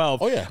Pac-12.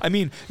 Oh, yeah. I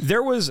mean,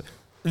 there was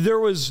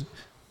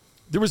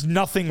There was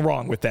nothing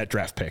wrong with that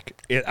draft pick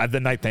the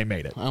night they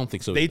made it. I don't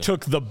think so They either.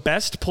 took the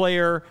best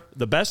player,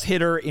 the best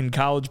hitter in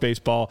college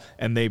baseball,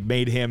 and they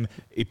made him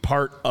a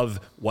part of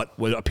what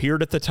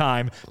appeared at the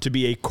time to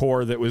be a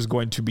core that was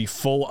going to be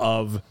full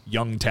of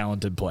young,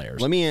 talented players.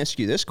 Let me ask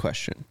you this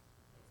question.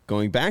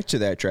 Going back to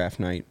that draft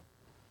night,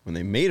 when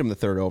they made him the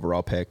 3rd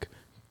overall pick,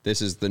 this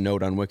is the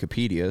note on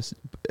Wikipedia.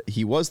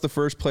 He was the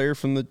first player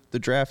from the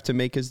draft to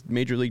make his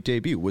major league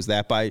debut. Was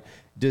that by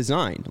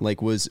design?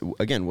 Like, was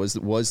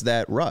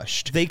that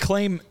rushed? They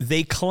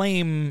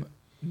claim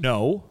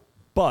no,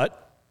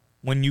 but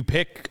when you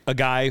pick a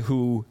guy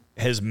who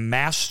has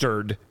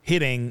mastered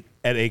hitting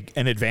at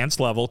an advanced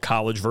level,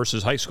 college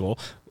versus high school,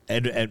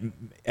 and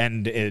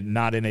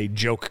not in a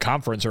joke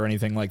conference or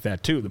anything like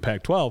that, too, the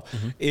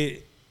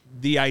Pac-12,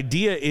 the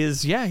idea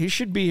is, he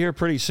should be here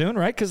pretty soon,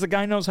 right? Because the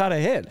guy knows how to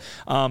hit.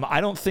 I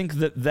don't think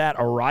that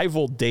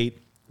arrival date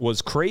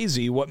was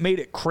crazy. What made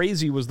it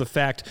crazy was the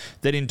fact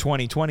that in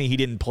 2020, he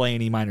didn't play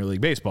any minor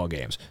league baseball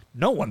games.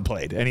 No one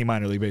played any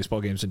minor league baseball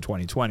games in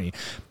 2020.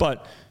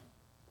 But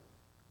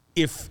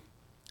if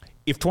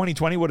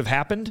 2020 would have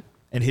happened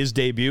and his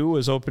debut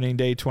was opening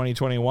day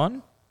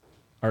 2021,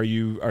 are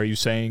you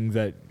saying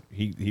that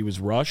he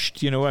was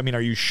rushed?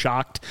 Are you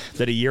shocked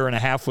that a year and a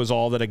half was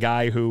all that a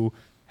guy who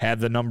had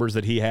the numbers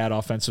that he had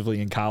offensively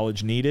in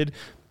college needed,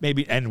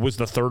 maybe, and was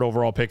the 3rd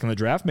overall pick in the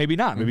draft? Maybe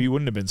not. Maybe you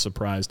wouldn't have been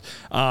surprised.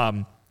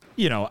 I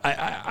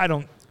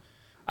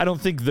don't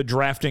think the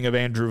drafting of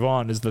Andrew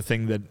Vaughn is the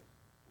thing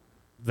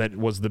that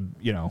was the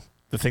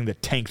thing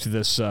that tanked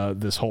this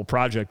whole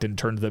project and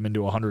turned them into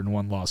a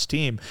 101 loss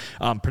team.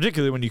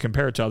 Particularly when you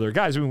compare it to other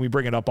guys. We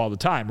bring it up all the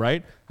time,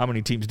 right? How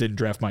many teams didn't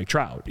draft Mike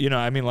Trout?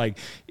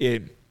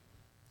 The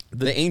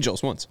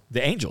Angels once.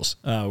 The Angels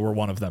were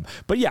one of them.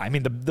 But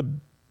the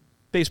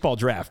baseball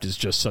draft is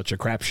just such a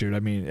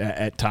crapshoot.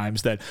 At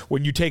times that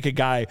when you take a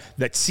guy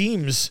that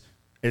seems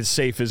as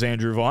safe as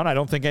Andrew Vaughn, I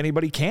don't think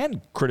anybody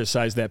can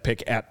criticize that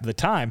pick at the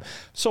time.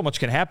 So much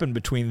can happen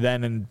between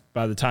then and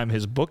by the time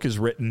his book is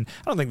written.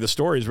 I don't think the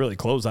story is really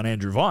closed on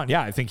Andrew Vaughn.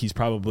 Yeah, I think he's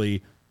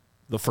probably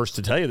the first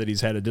to tell you that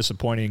he's had a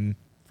disappointing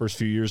first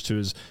few years to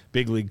his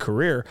big league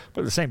career.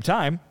 But at the same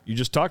time, you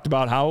just talked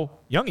about how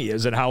young he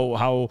is and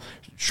how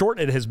short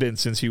it has been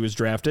since he was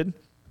drafted.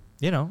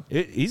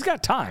 He's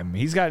got time.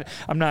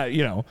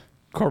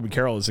 Corbin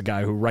Carroll is a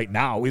guy who right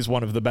now is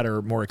one of the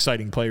better, more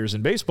exciting players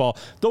in baseball.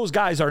 Those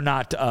guys are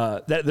not,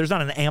 there's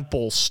not an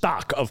ample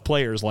stock of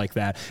players like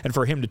that. And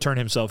for him to turn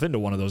himself into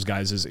one of those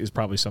guys is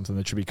probably something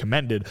that should be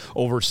commended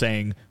over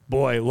saying,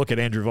 boy, look at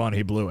Andrew Vaughn,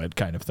 he blew it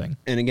kind of thing.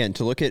 And again,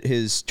 to look at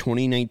his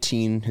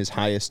 2019, his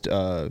highest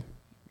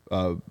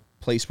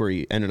place where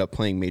he ended up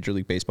playing Major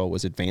League Baseball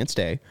was Advanced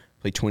A.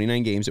 Played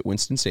 29 games at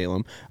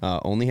Winston-Salem,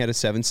 only had a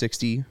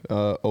 760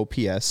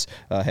 OPS,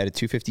 had a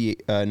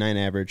 259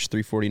 average,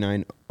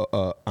 349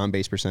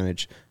 on-base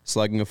percentage,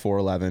 slugging of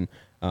 411,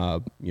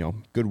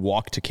 good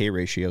walk-to-K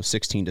ratio,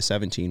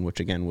 16-17,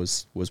 which, again,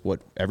 was what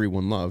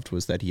everyone loved,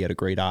 was that he had a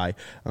great eye,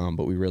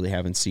 but we really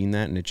haven't seen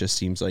that, and it just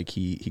seems like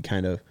he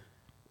kind of,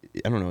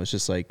 I don't know, it's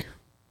just like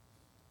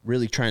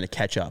really trying to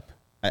catch up.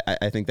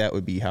 I think that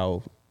would be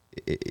how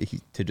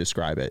to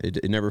describe it.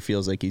 It never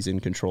feels like he's in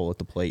control at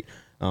the plate.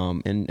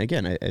 And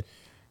again,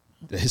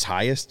 his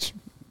highest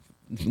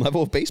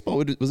level of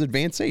baseball was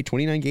Advanced A,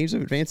 29 games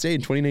of Advanced A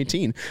in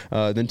 2019.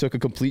 Then took a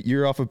complete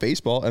year off of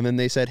baseball, and then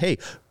they said, hey,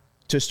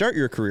 to start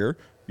your career,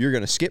 you're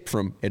going to skip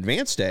from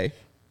Advanced A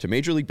to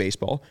Major League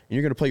Baseball, and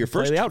you're going to play your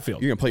first the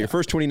outfield. You're going to play your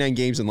first 29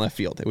 games in left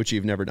field, which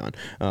you've never done.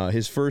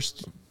 His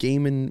first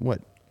game in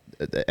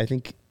I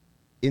think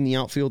in the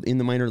outfield in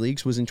the minor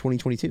leagues was in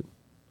 2022.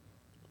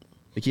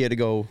 Like he had to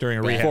go during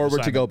a rehab forward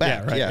assignment. to go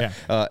back. Yeah,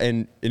 right.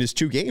 And in his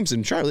 2 games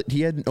in Charlotte,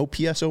 he had an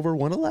OPS over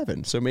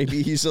 111. So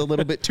maybe he's a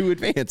little bit too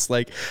advanced.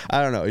 Like,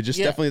 I don't know. It just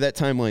definitely that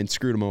timeline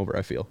screwed him over,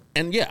 I feel.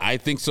 And I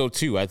think so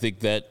too. I think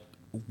that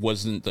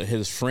wasn't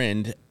his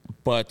friend,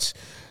 but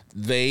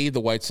the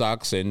White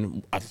Sox,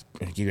 and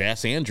you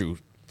ask Andrew,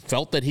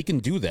 felt that he can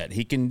do that.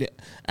 He can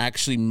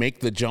actually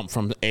make the jump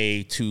from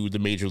A to the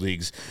major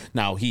leagues.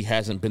 Now, he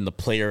hasn't been the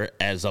player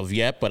as of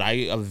yet, but I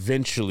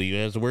eventually,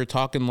 as we were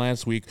talking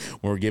last week when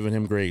we were giving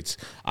him grades,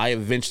 I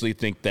eventually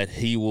think that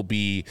he will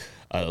be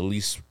at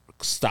least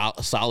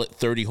solid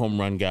 30 home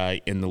run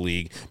guy in the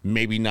league.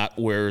 Maybe not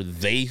where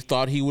they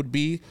thought he would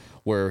be,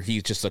 where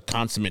he's just a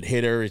consummate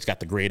hitter. He's got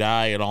the great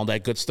eye and all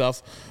that good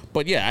stuff.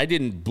 But I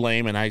didn't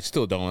blame, and I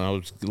still don't. I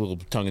was a little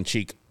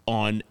tongue-in-cheek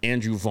on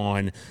Andrew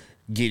Vaughn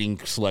getting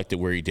selected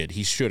where he did.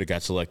 He should have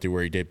got selected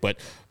where he did. But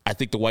I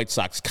think the White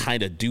Sox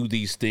kind of do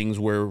these things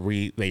where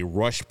they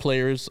rush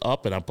players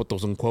up, and I put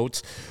those in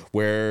quotes,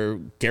 where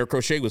Garrett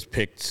Crochet was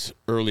picked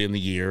early in the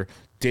year,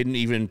 didn't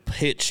even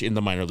pitch in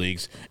the minor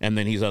leagues, and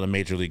then he's on a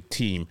major league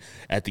team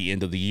at the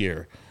end of the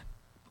year.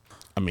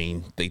 I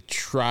mean, they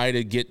try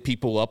to get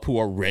people up who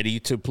are ready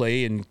to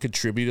play and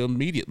contribute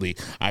immediately.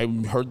 I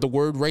heard the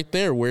word right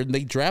there where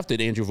they drafted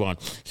Andrew Vaughn.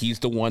 He's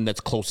the one that's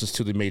closest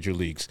to the major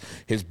leagues.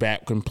 His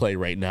bat can play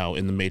right now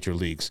in the major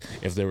leagues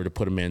if they were to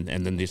put him in,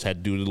 and then they just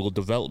had to do a little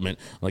development.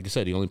 Like I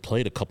said, he only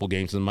played a couple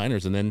games in the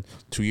minors, and then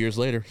 2 years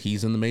later,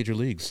 he's in the major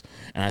leagues.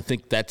 And I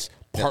think that's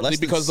partly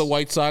because of the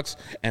White Sox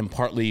and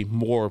partly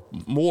more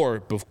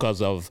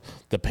because of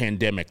the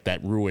pandemic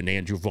that ruined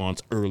Andrew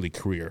Vaughn's early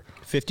career.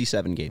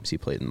 57 games he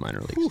played in the minor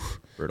leagues. Whew.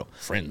 Brutal.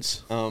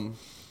 Friends.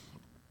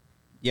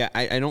 Yeah,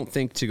 I don't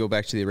think, to go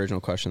back to the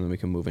original question, then we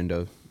can move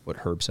into what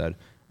Herb said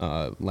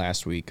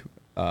last week.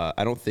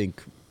 I don't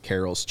think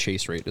Carroll's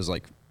chase rate is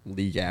like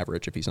league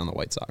average if he's on the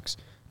White Sox.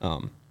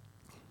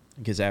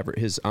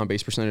 His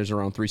on-base percentage is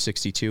around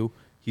 362.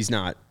 He's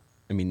not.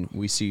 I mean,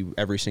 we see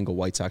every single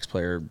White Sox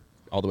player,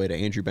 all the way to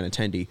Andrew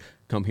Benintendi,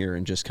 come here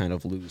and just kind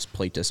of lose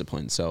plate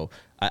discipline. So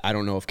I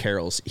don't know if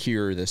Carroll's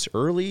here this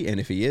early, and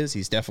if he is,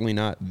 he's definitely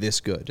not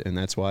this good, and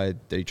that's why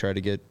they try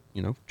to get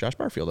Josh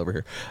Barfield over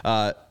here.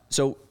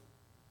 So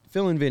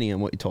fill in Vinny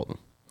on what you told him.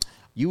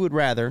 You would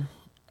rather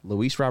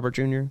Luis Robert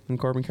Jr. than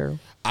Corbin Carroll?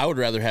 I would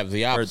rather have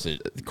the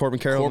opposite. Corbin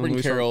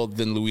Carroll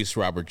than Luis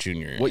Robert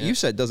Jr. What you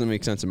said doesn't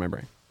make sense in my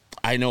brain.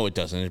 I know it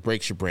doesn't. It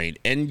breaks your brain.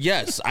 And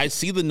yes, I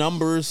see the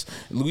numbers.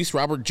 Luis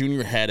Robert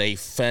Jr. had a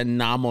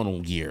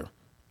phenomenal year.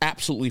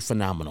 Absolutely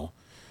phenomenal.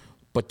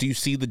 But do you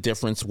see the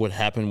difference what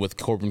happened with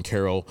Corbin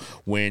Carroll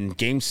when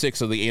Game 6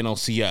 of the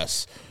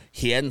NLCS,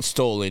 he hadn't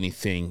stole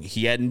anything.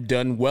 He hadn't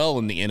done well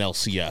in the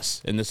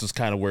NLCS. And this is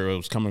kind of where it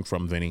was coming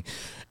from, Vinny.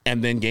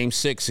 And then Game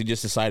 6, he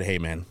just decided, hey,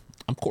 man,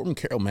 I'm Corbin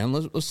Carroll, man.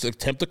 Let's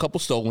attempt a couple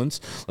stolens.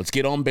 Let's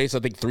get on base, I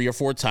think, 3 or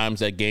 4 times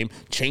that game.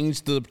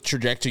 Change the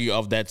trajectory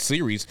of that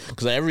series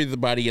because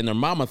everybody and their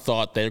mama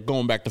thought they're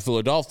going back to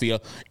Philadelphia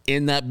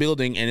in that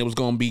building and it was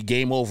going to be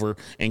game over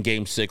in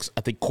Game 6.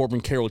 I think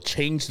Corbin Carroll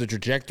changed the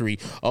trajectory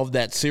of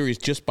that series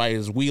just by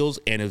his wheels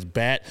and his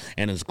bat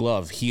and his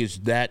glove. He is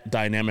that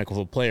dynamic of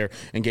a player.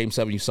 In Game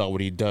 7, you saw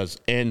what he does.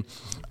 And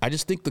I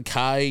just think the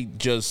guy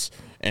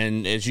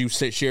and as you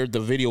shared the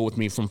video with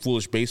me from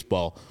Foolish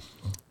Baseball,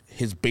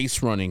 his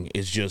base running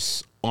is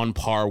just on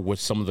par with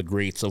some of the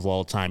greats of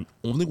all time.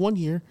 Only 1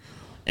 year,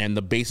 and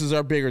the bases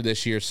are bigger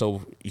this year,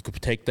 so you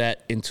could take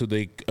that into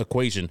the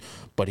equation.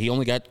 But he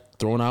only got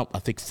thrown out, I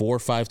think, 4 or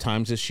 5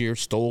 times this year,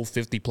 stole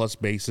 50-plus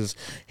bases,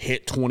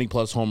 hit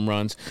 20-plus home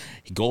runs.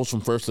 He goes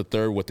from first to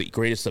third with the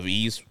greatest of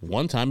ease.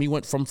 One time he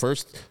went from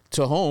first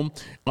to home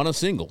on a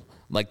single.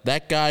 Like,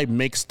 that guy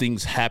makes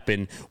things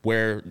happen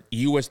where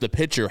you as the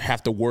pitcher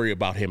have to worry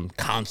about him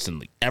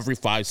constantly, every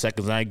 5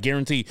 seconds. And I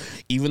guarantee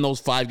even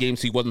those 5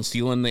 games he wasn't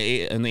stealing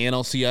in the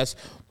NLCS,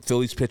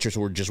 Phillies pitchers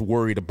were just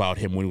worried about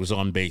him when he was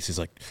on base. He's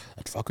like,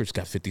 that fucker's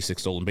got 56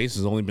 stolen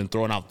bases, only been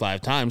thrown out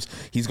 5 times.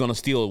 He's going to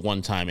steal it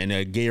 1 time. And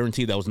I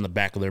guarantee that was in the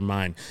back of their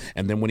mind.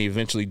 And then when he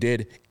eventually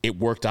did, it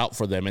worked out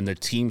for them. And their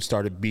team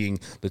started being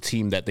the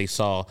team that they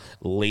saw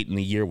late in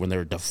the year when they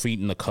were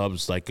defeating the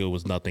Cubs like it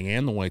was nothing,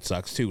 and the White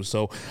Sox too.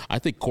 So I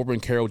think Corbin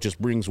Carroll just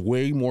brings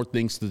way more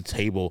things to the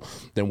table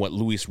than what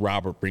Luis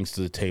Robert brings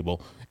to the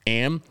table.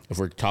 And if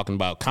we're talking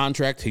about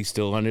contract, he's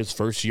still on his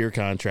first-year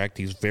contract.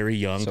 He's very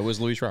young. So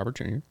was Luis Robert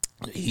Jr.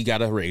 He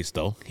got a raise,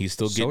 though. He's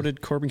still getting... So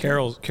did Corbin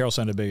Carroll. Carroll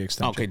signed a big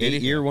extension. Okay, did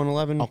 8 year,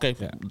 111. Okay,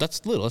 yeah.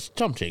 That's little. That's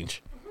chump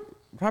change.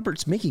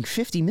 Robert's making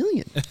 $50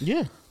 million.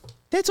 Yeah.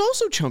 That's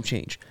also chump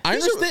change. I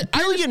understand.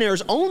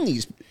 Billionaires own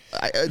these.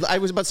 I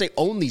was about to say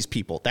own these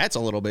people. That's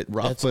a little bit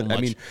rough, That's but so I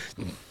mean,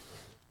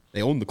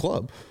 they own the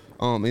club.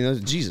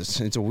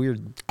 Jesus, it's a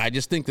weird. I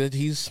just think that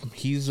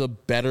he's a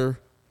better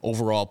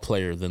overall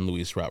player than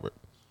Luis Robert.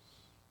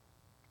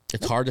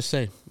 It's hard to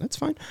say. That's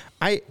fine.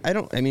 I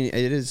don't. I mean,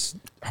 it is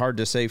hard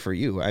to say for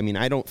you. I mean,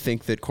 I don't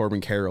think that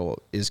Corbin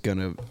Carroll is going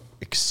to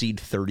exceed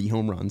 30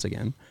 home runs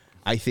again.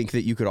 I think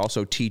that you could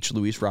also teach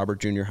Luis Robert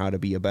Jr. how to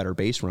be a better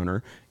base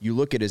runner. You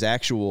look at his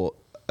actual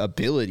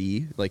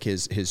ability, like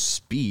his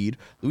speed.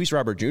 Luis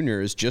Robert Jr.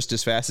 is just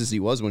as fast as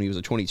he was when he was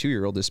a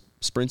 22-year-old. His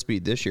sprint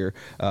speed this year,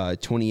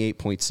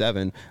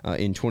 28.7.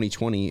 In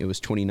 2020, it was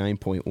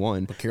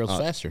 29.1. But Carroll's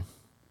faster.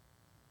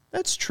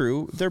 That's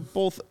true. They're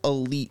both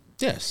elite.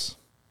 Yes.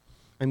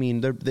 I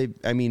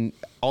mean,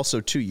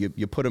 also too,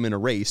 you put him in a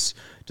race.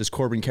 Does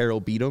Corbin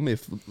Carroll beat him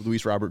if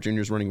Luis Robert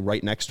Jr. is running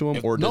right next to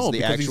him, or does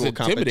the actual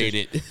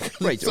competition,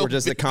 right? So or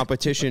does the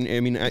competition?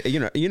 I mean,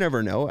 you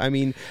never know. I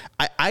mean,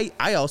 I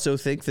also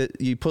think that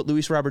you put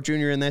Luis Robert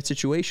Jr. in that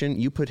situation.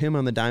 You put him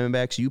on the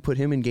Diamondbacks. You put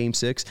him in Game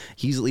 6.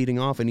 He's leading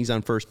off and he's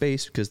on first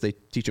base because they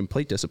teach him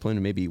plate discipline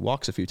and maybe he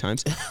walks a few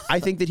times. I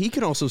think that he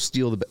can also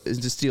steal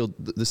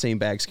the same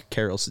bags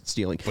Carroll's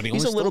stealing. But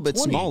he's a little bit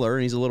smaller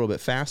and he's a little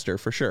bit faster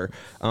for sure.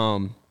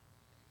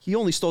 He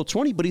only stole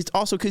 20, but he's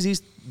also because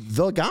he's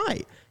the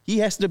guy. He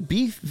has to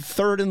be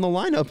third in the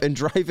lineup and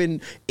drive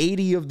in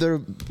 80 of the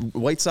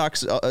White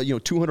Sox,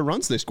 200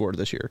 runs they scored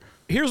this year.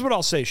 Here's what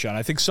I'll say, Sean.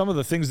 I think some of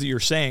the things that you're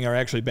saying are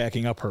actually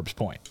backing up Herb's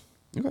point.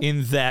 Okay.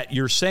 In that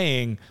you're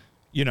saying,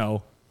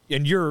 and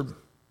you're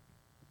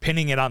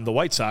pinning it on the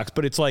White Sox,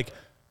 but it's like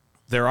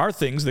there are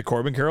things that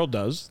Corbin Carroll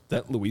does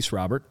that Luis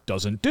Robert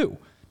doesn't do.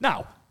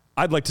 Now,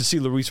 I'd like to see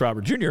Luis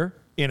Robert Jr.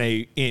 in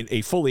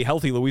a fully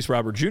healthy Luis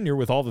Robert Jr.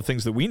 with all the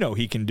things that we know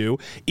he can do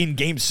in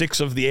Game 6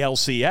 of the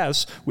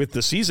ALCS with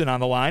the season on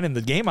the line and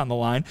the game on the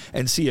line,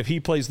 and see if he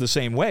plays the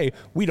same way.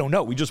 We don't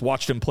know. We just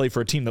watched him play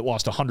for a team that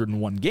lost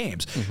 101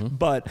 games.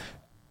 But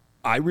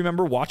I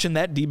remember watching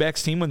that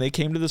D-backs team when they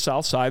came to the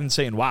South Side and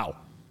saying, wow,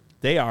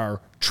 they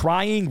are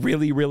trying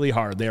really, really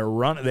hard. They're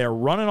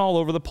running all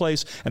over the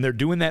place, and they're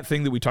doing that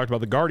thing that we talked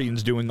about the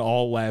Guardians doing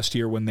all last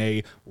year when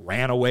they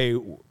ran away.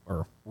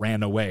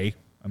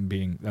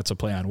 That's a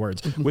play on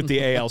words with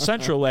the AL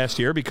Central last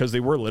year, because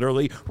they were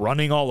literally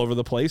running all over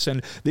the place,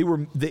 and they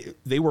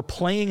were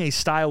playing a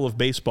style of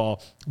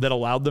baseball that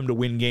allowed them to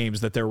win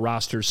games that their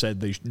roster said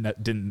they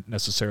didn't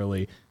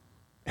necessarily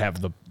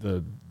have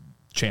the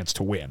chance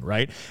to win,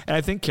 right? And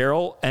I think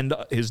Carroll and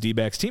his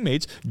D-backs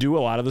teammates do a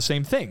lot of the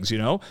same things,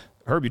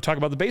 Herb, you talk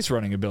about the base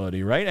running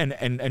ability, right?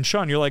 And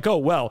Sean, you're like, oh,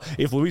 well,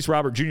 if Luis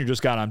Robert Jr.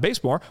 just got on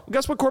base more, well,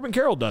 guess what Corbin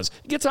Carroll does?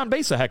 He gets on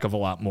base a heck of a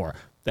lot more.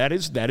 That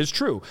is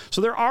true.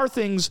 So there are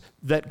things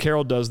that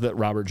Carroll does that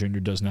Robert Jr.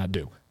 does not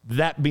do.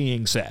 That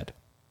being said,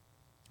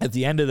 at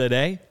the end of the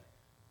day,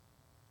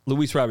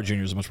 Luis Robert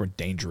Jr. is a much more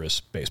dangerous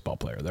baseball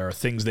player. There are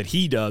things that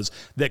he does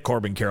that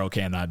Corbin Carroll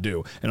cannot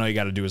do. And all you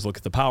got to do is look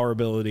at the power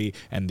ability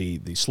and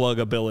the slug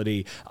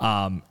ability.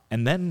 And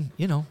then,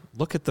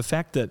 look at the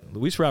fact that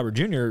Luis Robert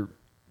Jr.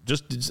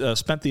 just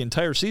spent the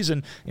entire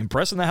season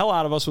impressing the hell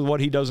out of us with what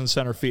he does in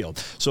center field.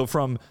 So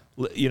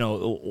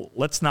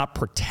let's not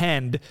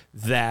pretend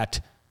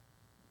that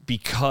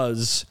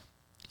because,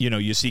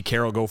 you see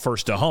Carroll go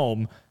first to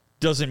home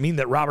doesn't mean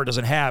that Robert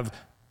doesn't have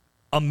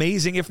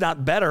amazing, if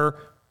not better,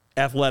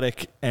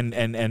 athletic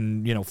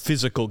and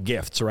physical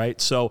gifts, right?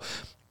 So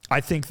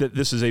I think that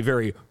this is a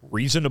very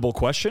reasonable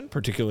question,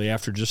 particularly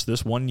after just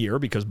this 1 year,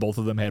 because both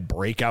of them had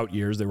breakout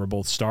years. They were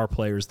both star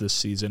players this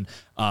season.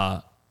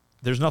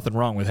 There's nothing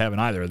wrong with having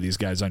either of these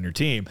guys on your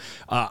team.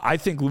 I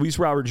think Luis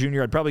Robert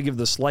Jr., I'd probably give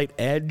the slight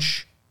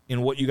edge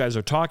in what you guys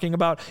are talking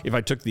about. If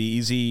I took the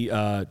easy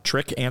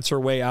trick answer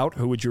way out,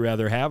 who would you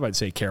rather have? I'd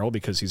say Carroll,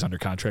 because he's under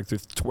contract through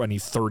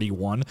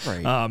 2031.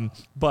 Right.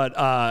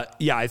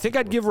 I think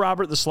I'd give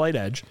Robert the slight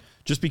edge,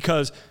 just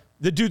because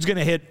the dude's going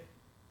to hit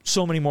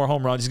so many more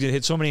home runs. He's going to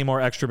hit so many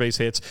more extra base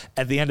hits.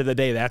 At the end of the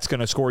day, that's going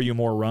to score you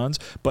more runs.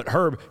 But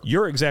Herb,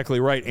 you're exactly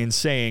right in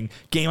saying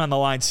game on the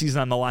line, season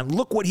on the line.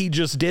 Look what he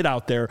just did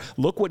out there.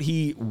 Look what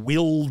he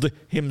willed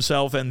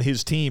himself and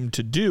his team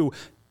to do,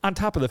 on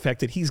top of the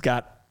fact that he's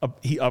got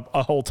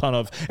a whole ton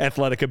of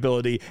athletic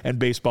ability and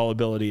baseball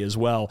ability as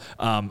well.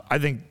 I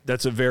think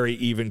that's a very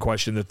even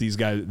question that these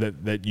guys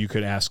that you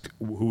could ask,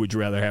 who would you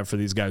rather have for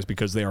these guys,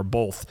 because they are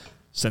both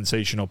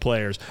sensational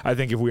players. I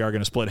think if we are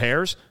going to split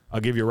hairs, I'll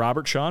give you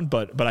Robert, Sean,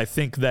 but I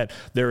think that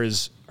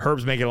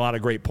Herb's making a lot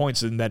of great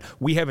points in that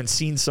we haven't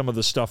seen some of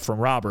the stuff from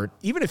Robert,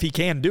 even if he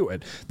can do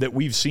it, that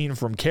we've seen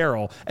from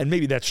Carroll, and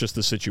maybe that's just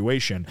the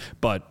situation,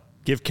 but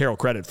give Carroll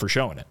credit for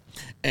showing it.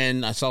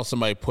 And I saw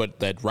somebody put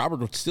that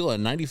Robert would still a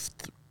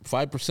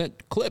 95%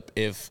 clip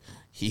if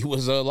he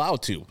was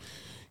allowed to.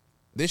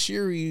 This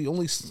year, he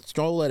only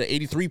struggled at an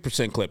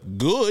 83% clip.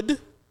 Good,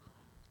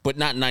 but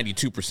not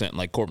 92%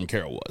 like Corbin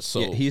Carroll was.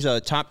 So yeah, he's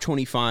a top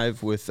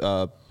 25 with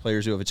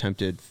players who have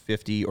attempted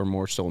 50 or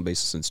more stolen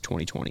bases since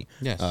 2020.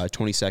 Yes.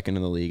 22nd in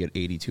the league at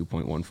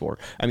 82.14.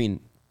 I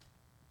mean,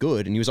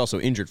 good, and he was also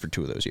injured for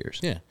 2 of those years.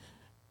 Yeah.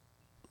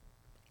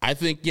 I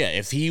think,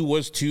 if he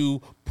was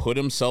to put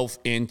himself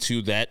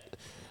into that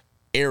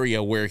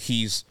area where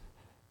he's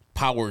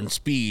power and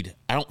speed,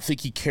 I don't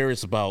think he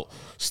cares about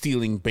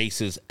stealing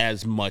bases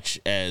as much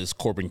as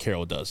Corbin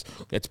Carroll does.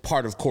 That's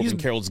part of Corbin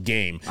Carroll's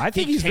game. I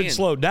think he's been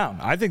slowed down.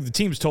 I think the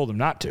team's told him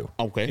not to.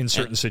 Okay. In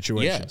certain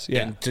situations.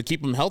 Yeah. And to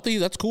keep him healthy,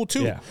 that's cool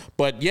too. Yeah.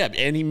 But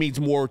and he means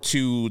more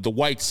to the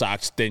White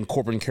Sox than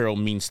Corbin Carroll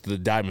means to the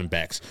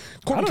Diamondbacks.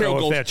 I don't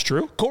know if that's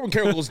true. Corbin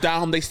Carroll goes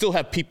down, they still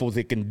have people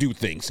that can do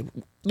things.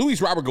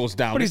 Luis Robert goes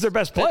down. But he's their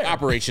best player. That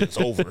operation is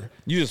over.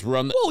 You just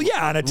run. Well,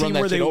 yeah, on a team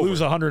where they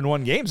lose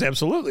 101 games,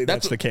 absolutely,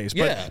 that's the case.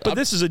 But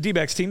this is a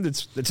D-backs team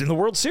that's in the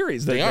World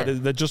Series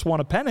that just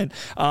won a pennant.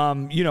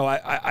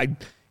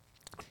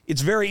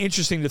 It's very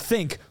interesting to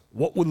think,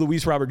 what would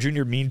Luis Robert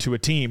Jr. mean to a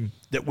team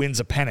that wins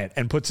a pennant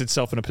and puts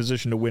itself in a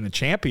position to win a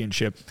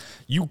championship?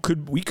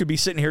 We could be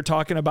sitting here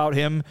talking about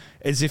him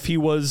as if he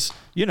was,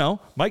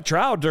 Mike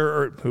Trout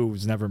or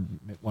who's never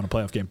won a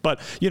playoff game, but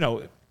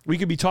we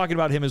could be talking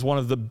about him as one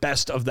of the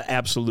best of the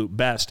absolute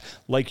best,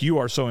 like you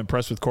are so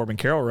impressed with Corbin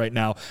Carroll right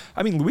now.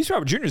 I mean, Luis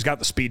Robert Jr.'s got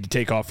the speed to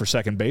take off for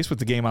second base with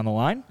the game on the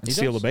line, and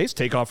steal the base,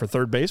 take off for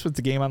third base with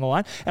the game on the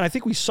line. And I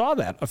think we saw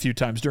that a few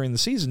times during the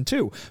season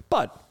too.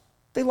 But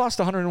they lost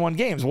 101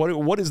 games.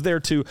 What is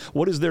there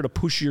to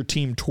push your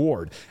team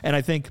toward? And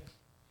I think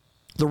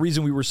the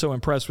reason we were so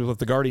impressed with what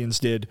the Guardians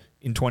did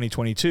in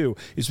 2022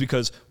 is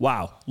because,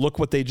 wow, look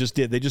what they just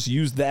did. They just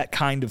used that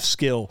kind of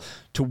skill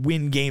to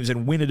win games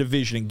and win a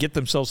division and get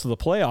themselves to the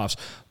playoffs.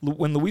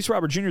 When Luis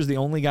Robert Jr. is the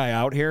only guy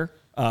out here,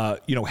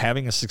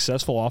 having a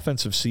successful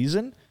offensive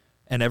season,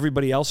 and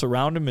everybody else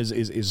around him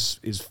is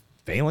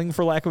failing,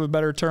 for lack of a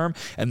better term,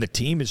 and the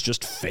team is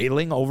just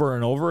failing over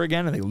and over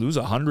again, and they lose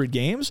 100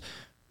 games,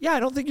 I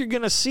don't think you're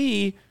going to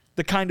see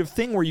the kind of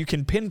thing where you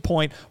can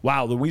pinpoint,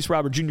 wow, Luis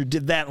Robert Jr.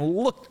 did that, and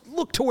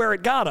look to where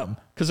it got him,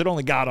 because it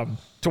only got him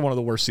to one of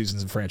the worst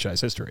seasons in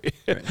franchise history.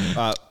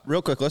 Right.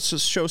 Real quick, let's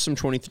just show some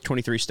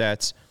 2023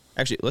 stats.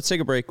 Actually, let's take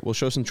a break. We'll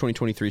show some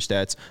 2023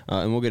 stats,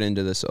 and we'll get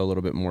into this a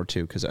little bit more,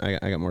 too, because I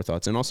got more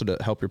thoughts. And also to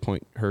help your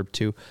point, Herb,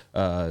 too,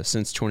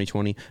 since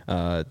 2020,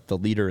 the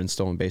leader in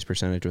stolen base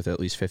percentage with at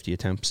least 50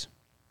 attempts.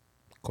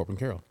 Corbin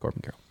Carroll.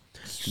 Pretty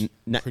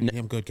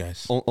damn good,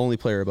 guys. Only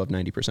player above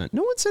 90%.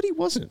 No one said he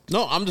wasn't.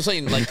 No, I'm just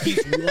saying, like,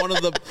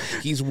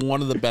 he's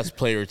one of the best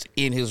players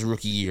in his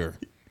rookie year.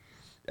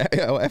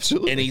 Oh,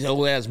 absolutely. And he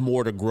only has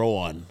more to grow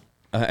on.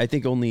 I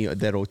think only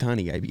that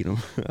Ohtani guy beat him.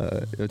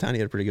 Ohtani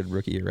had a pretty good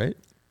rookie year, right?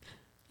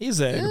 He's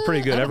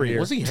pretty good every year.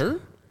 Was he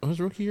hurt on his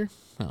rookie year?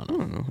 I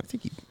don't know. I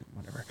think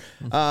whatever.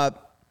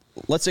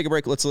 Let's take a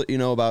break. Let's let you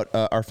know about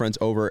our friends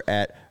over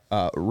at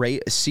Ray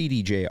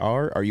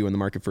CDJR. Are you in the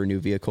market for a new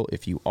vehicle?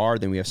 If you are,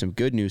 then we have some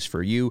good news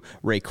for you.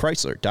 Ray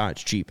Chrysler,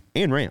 Dodge, Jeep,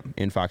 and Ram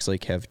in Fox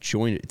Lake have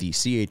joined the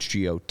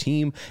CHGO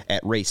team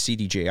at Ray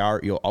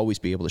CDJR. You'll always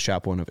be able to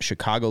shop one of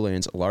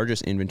Chicagoland's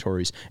largest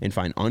inventories and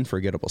find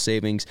unforgettable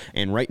savings.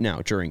 And right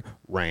now, during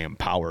Ram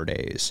Power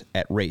Days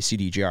at Ray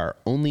CDJR,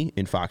 only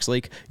in Fox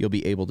Lake, you'll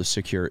be able to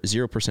secure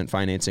 0%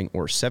 financing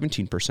or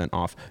 17%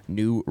 off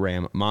new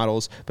Ram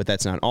models. But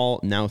that's not all.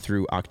 Now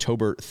through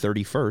October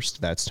 31st,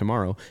 that's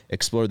tomorrow,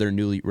 explore their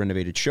newly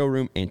renovated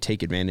showroom and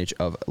take advantage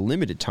of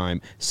limited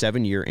time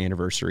 7-year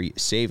anniversary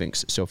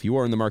savings. So if you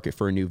are in the market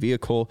for a new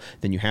vehicle,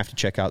 then you have to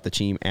check out the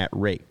team at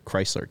Ray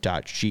Chrysler,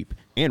 Dodge, Jeep,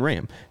 and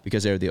Ram,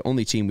 because they're the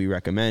only team we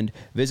recommend.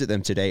 Visit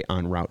them today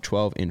on Route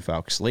 12 in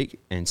Fox Lake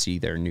and see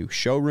their new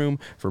showroom.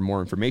 For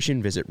more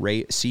information, visit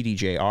Ray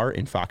CDJR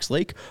in Fox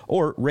Lake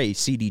or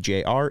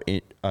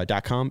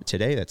raycdjr.com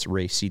today. That's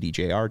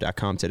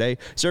raycdjr.com today,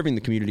 serving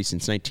the community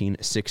since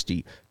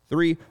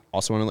 1963.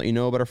 Also want to let you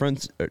know about our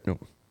friends.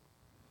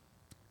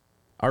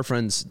 Our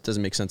friends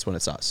doesn't make sense when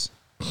it's us.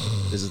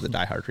 This is the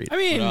Die Hard read. I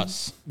mean,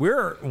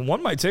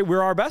 one might say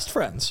we're our best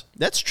friends.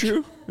 That's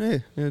true.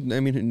 I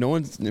mean, no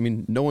one's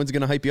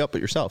gonna hype you up but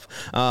yourself.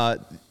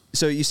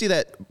 So you see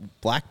that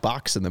black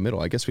box in the middle.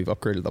 I guess we've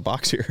upgraded the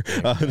box here.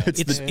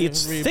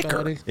 It's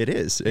thicker. It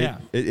is. Yeah.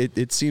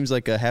 It seems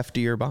like a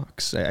heftier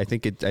box. I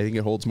think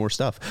it holds more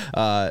stuff.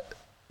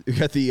 We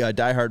got the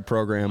Die Hard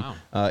program.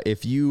 Wow.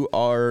 If you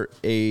are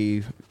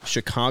a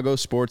Chicago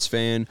sports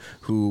fan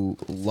who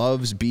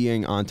loves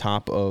being on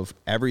top of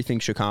everything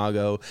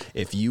Chicago,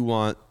 if you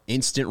want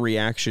instant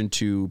reaction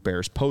to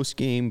Bears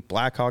postgame,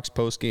 Blackhawks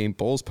postgame,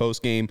 Bulls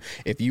postgame,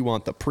 if you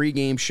want the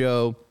pregame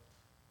show,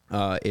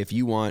 if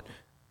you want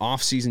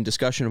off-season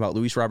discussion about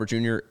Luis Robert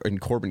Jr. and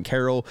Corbin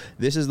Carroll,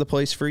 this is the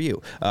place for you.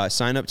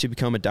 Sign up to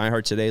become a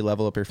diehard today.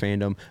 Level up your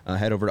fandom.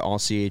 Head over to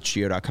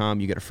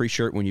allchgo.com. You get a free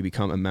shirt when you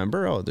become a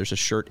member. Oh, there's a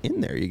shirt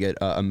in there. You get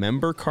a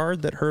member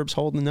card that Herb's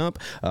holding up.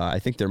 I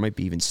think there might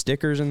be even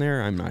stickers in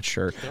there. I'm not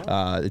sure.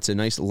 It's a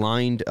nice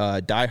lined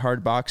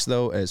diehard box,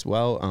 though, as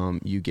well.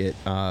 You get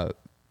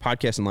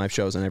podcasts and live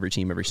shows on every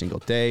team every single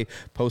day,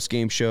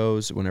 post-game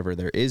shows whenever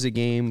there is a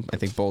game. I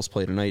think Bulls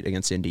play tonight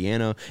against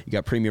Indiana. You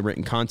got premium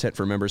written content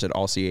for members at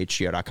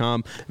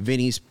allchgo.com.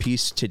 Vinny's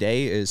piece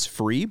today is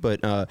free, but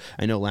I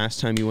know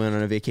last time you went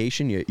on a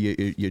vacation,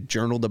 you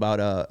journaled about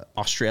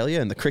Australia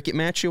and the cricket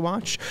match you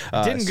watched.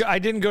 I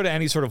didn't go to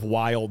any sort of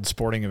wild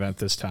sporting event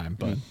this time,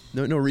 but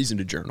no reason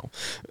to journal.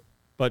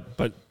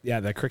 But yeah,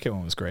 that cricket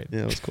one was great.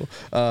 Yeah, it was cool.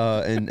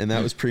 And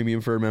that was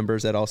premium for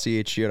members at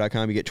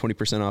allchgo.com. You get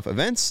 20% off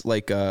events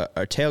like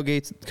our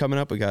tailgates coming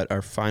up. We got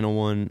our final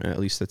one, at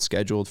least that's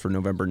scheduled for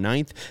November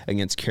 9th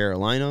against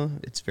Carolina.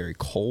 It's very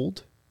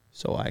cold,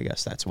 so I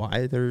guess that's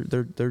why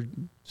they're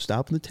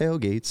stopping the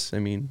tailgates. I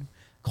mean,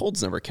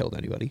 cold's never killed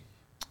anybody.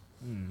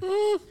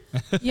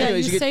 Yeah,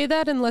 anyways, you say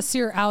that unless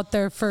you're out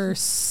there for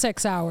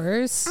 6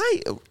 hours.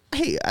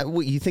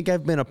 You think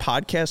I've been a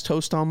podcast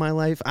host all my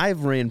life?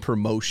 I've ran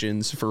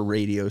promotions for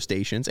radio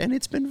stations, and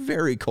it's been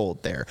very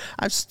cold there.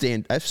 I've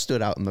stood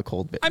out in the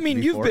cold. I mean,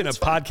 before. You've been a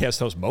podcast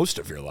host most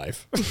of your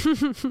life.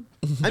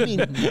 I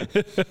mean,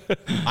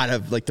 out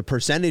of like the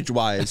percentage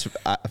wise,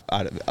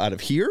 out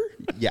of here,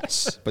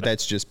 yes, but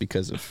that's just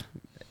because of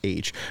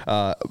age.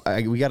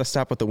 We got to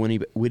stop with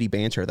the witty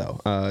banter, though.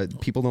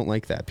 People don't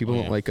like that. People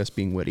don't like us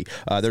being witty.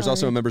 There's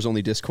also a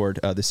members-only Discord,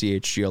 the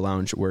CHGO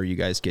Lounge, where you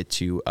guys get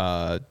to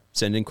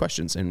send in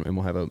questions, and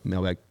we'll have a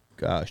mailbag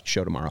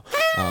show tomorrow.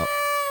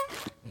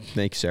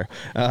 Thank you, Sarah.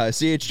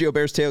 CHGO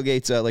Bears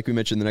tailgates, like we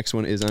mentioned, the next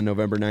one is on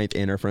November 9th,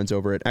 and our friends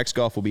over at X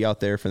Golf will be out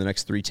there for the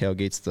next 3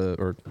 tailgates.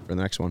 For the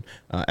next one,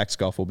 X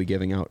Golf will be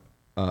giving out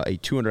a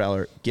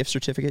 $200 gift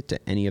certificate to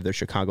any of their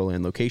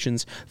Chicagoland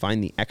locations.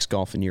 Find the X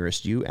Golf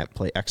nearest you at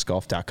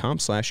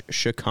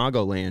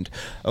playxgolf.com/Chicagoland.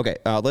 Okay,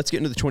 let's get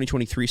into the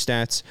 2023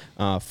 stats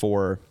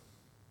for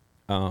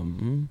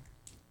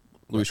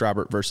Luis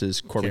Robert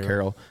versus Corbin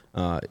Carroll.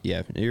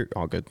 Yeah, you're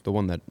all good. The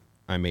one that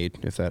I made,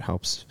 if that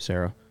helps,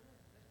 Sarah.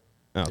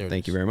 Oh,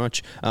 thank you very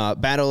much.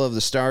 Battle of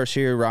the Stars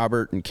here,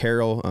 Robert and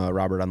Carroll.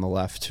 Robert on the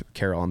left,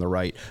 Carroll on the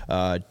right.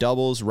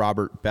 Doubles,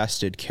 Robert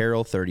bested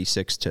Carroll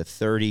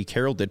 36-30.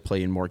 Carroll did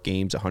play in more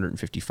games,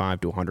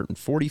 155 to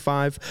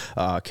 145.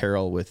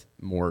 Carroll with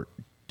more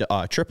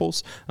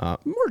triples,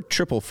 more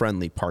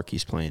triple-friendly park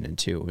he's playing in,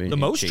 too. The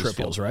most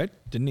triples, right?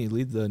 Didn't he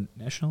lead the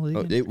National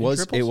League? It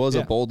was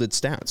a bolded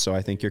stat, so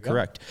I think you're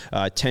correct.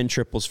 10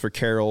 triples for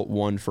Carroll,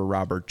 1 for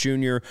Robert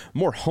Jr.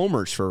 More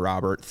homers for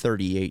Robert,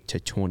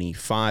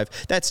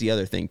 38-25. That's the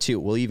other thing, too.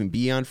 Will he even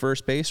be on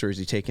first base, or is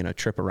he taking a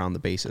trip around the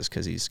bases?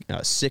 Because he's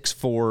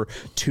 6'4",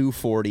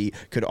 240,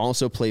 could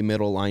also play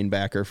middle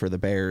linebacker for the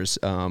Bears.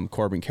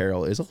 Corbin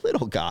Carroll is a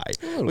little guy.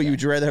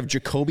 Would you rather have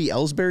Jacoby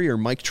Ellsbury or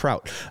Mike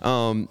Trout?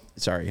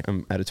 Sorry,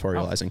 I'm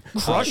editorializing.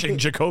 Crushing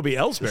Jacoby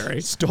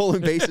Ellsbury.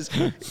 Stolen bases.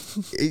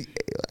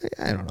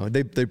 I don't know.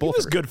 They both he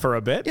was good for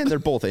a bit. And they're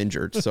both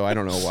injured, so I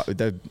don't know why.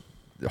 The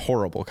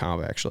horrible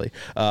combo, actually.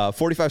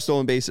 45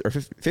 stolen bases, or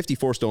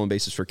 54 stolen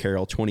bases for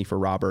Carroll, 20 for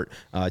Robert.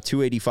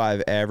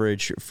 285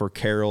 average for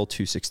Carroll,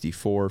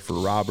 264 for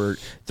Robert.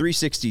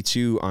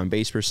 362 on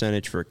base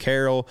percentage for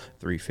Carroll,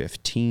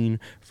 315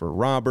 for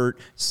Robert.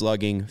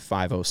 Slugging,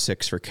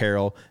 506 for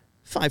Carroll,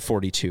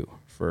 542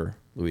 for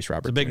Luis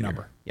Robert. It's a big Jr.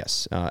 number.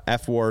 Yes.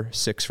 F-WAR,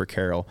 6 for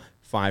Carroll,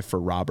 5 for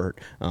Robert,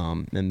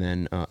 and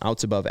then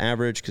outs above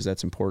average, because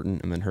that's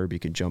important, and then Herb, you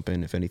can jump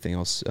in if anything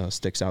else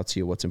sticks out to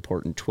you. What's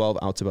important? 12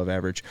 outs above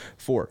average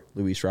for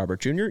Luis Robert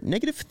Jr.,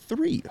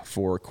 -3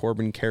 for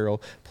Corbin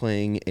Carroll,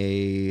 playing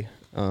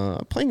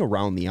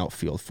around the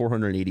outfield,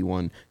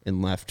 481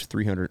 in left,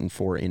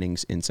 304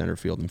 innings in center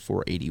field, and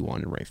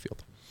 481 in right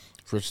field.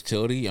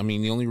 Versatility, I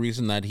mean, the only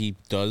reason that he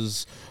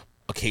does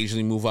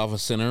occasionally move off a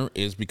center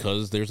is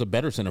because there's a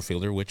better center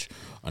fielder, which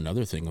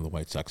another thing of the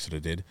White Sox should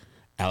have did.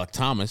 Alec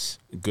Thomas,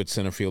 good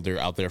center fielder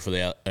out there for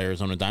the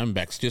Arizona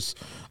Diamondbacks. Just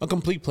a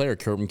complete player,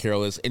 Corbin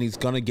Carroll is, and he's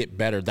going to get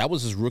better. That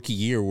was his rookie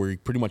year where he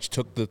pretty much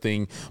took the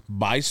thing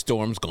by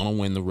storm. He's going to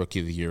win the Rookie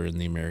of the Year in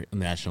the American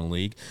National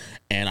League,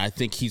 and I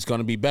think he's going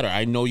to be better.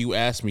 I know you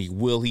asked me,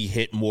 will he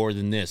hit more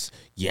than this?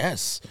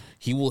 Yes,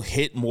 he will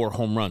hit more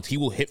home runs. He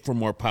will hit for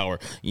more power.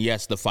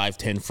 Yes, the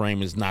 5'10"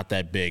 frame is not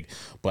that big,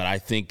 but I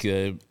think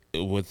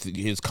with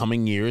his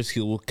coming years, he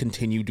will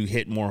continue to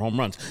hit more home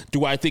runs.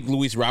 Do I think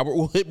Luis Robert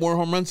will hit more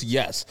home runs?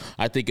 Yes.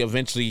 I think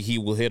eventually he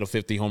will hit a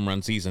 50 home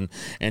run season,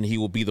 and he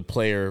will be the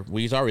player. Well,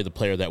 he's already the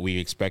player that we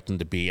expect him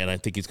to be, and I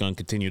think he's going to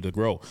continue to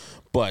grow.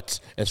 But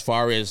as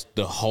far as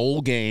the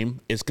whole game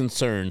is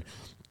concerned,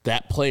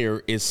 that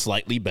player is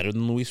slightly better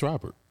than Luis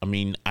Robert. I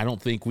mean, I don't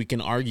think we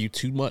can argue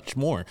too much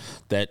more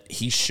that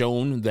he's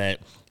shown that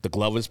the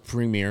glove is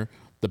premier,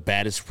 the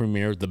bat is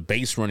premier, the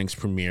base running's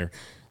premier.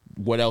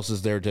 What else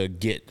is there to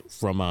get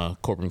from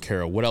Corbin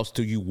Carroll? What else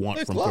do you want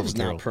from Corbin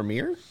Carroll? Not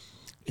premier.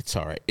 It's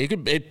all right.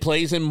 It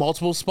plays in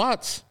multiple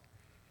spots.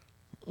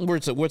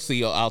 What's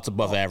the outs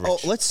above average?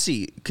 Oh, let's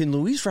see. Can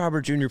Luis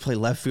Robert Jr. play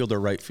left field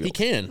or right field? He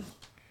can.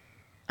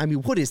 I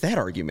mean, what is that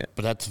argument?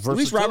 But that's versatility.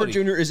 Luis Robert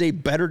Jr. is a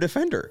better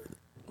defender.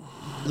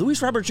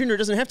 Luis Robert Jr.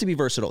 doesn't have to be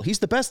versatile. He's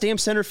the best damn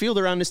center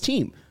fielder on his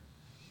team.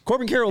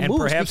 Corbin Carroll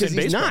moves because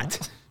he's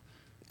not.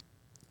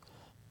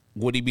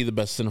 Would he be the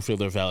best center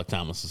fielder if Alec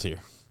Thomas is here?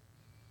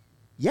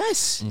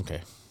 Yes.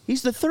 Okay.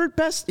 He's the third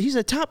best. He's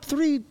a top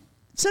 3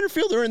 center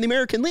fielder in the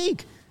American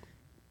League.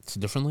 It's a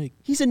different league.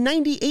 He's a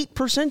 98th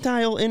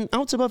percentile in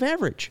outs above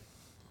average.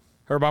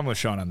 Herb, I'm with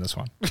Sean on this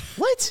one.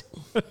 What?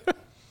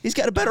 He's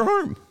got a better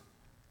arm.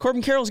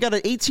 Corbin Carroll's got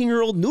an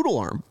 18-year-old noodle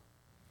arm.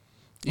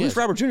 Yes. Luis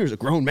Robert Jr. is a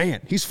grown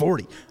man. He's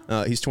 40.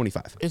 He's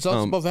 25. It's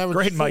outs above average.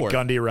 Great Mike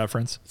Gundy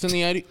reference. It's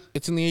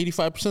in the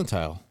 85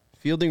 percentile.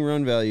 Fielding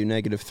run value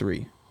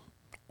 -3.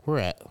 We're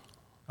at.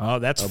 Oh,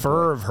 that's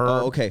fur of her.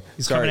 Oh, okay.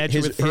 He's Sorry. coming at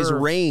you with fur. His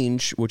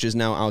range, which is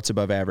now outs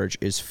above average,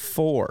 is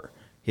 4.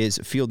 His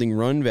fielding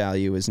run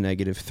value is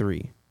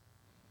 -3.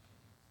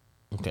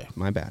 Okay.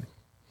 My bad.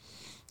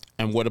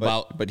 And what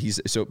about?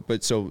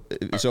 So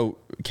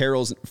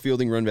Carroll's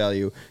fielding run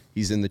value,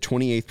 he's in the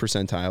 28th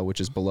percentile, which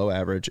is below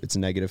average. It's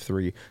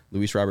 -3.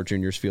 Luis Robert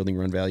Jr.'s fielding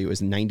run value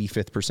is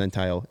 95th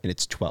percentile, and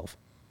it's 12.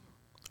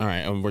 All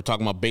right, and we're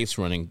talking about base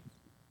running.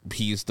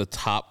 He's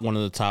one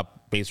of the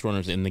top base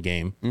runners in the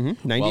game.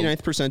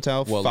 99th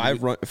percentile,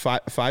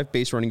 5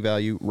 base running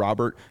value.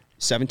 Robert,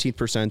 17th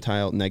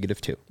percentile,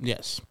 -2.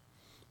 Yes.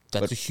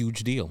 That's a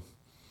huge deal,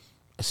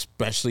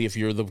 especially if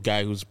you're the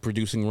guy who's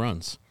producing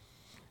runs.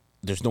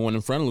 There's no one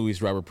in front of Luis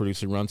Robert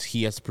producing runs.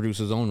 He has to produce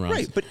his own runs.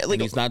 Right, but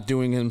and he's not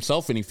doing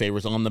himself any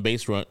favors on the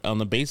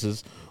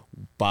bases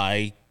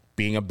by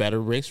being a better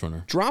base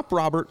runner. Drop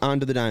Robert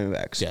onto the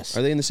Diamondbacks. Yes.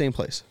 Are they in the same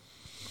place?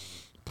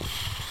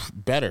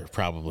 Better,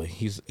 probably.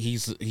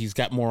 He's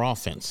got more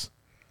offense.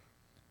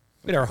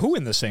 Wait, are who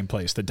in the same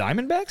place? The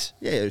Diamondbacks?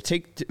 Yeah,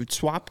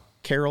 swap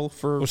Carroll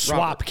for Robert.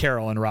 Swap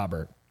Carroll and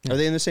Robert. Are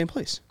they in the same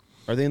place?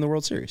 Are they in the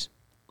World Series?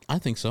 I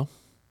think so.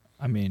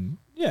 I mean,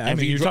 yeah. I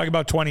mean, you're talking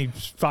about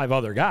 25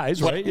 other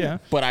guys, right? Yeah.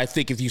 But I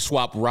think if you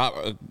swap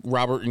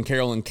Robert and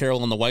Carroll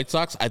on the White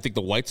Sox, I think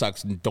the White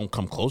Sox don't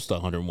come close to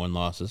 101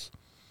 losses.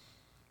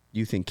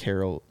 You think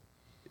Carroll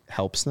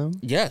helps them?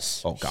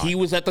 Yes. Oh, God. He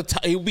was at the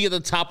top. He would be at the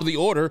top of the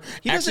order,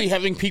 actually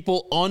having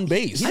people on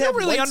base. I don't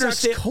really White Sox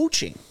understand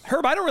coaching.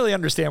 Herb, I don't really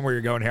understand where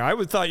you're going here.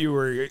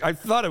 I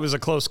thought it was a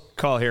close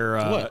call here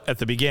at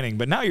the beginning,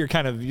 but now you're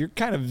kind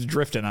of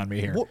drifting on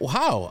me here.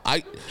 How?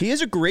 He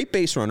is a great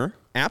base runner,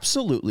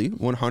 absolutely,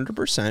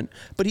 100%.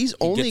 But he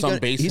gets on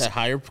base at a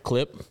higher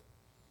clip.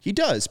 He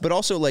does, but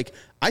also like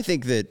I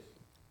think that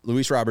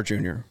Luis Robert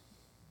Jr.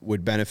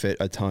 would benefit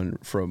a ton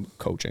from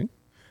coaching.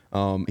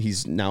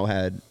 He's now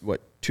had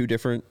two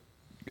different.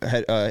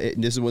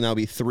 This will now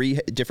be 3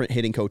 different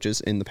hitting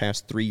coaches in the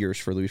past 3 years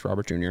for Luis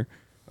Robert Jr.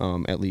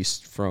 At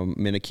least from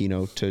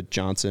Menachino to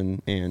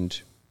Johnson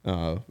and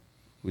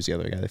who's the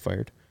other guy they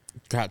fired?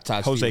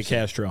 Jose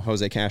Castro.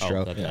 Jose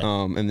Castro.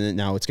 And then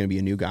now it's going to be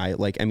a new guy.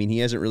 He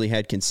hasn't really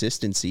had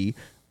consistency.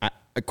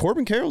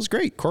 Corbin Carroll's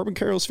great. Corbin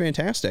Carroll's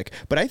fantastic.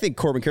 But I think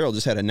Corbin Carroll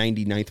just had a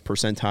 99th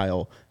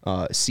percentile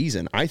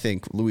season. I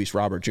think Luis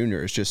Robert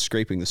Jr. is just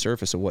scraping the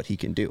surface of what he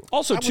can do.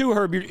 Also,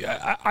 Herb,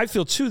 I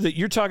feel too that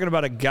you're talking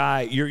about a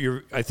guy.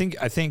 I think.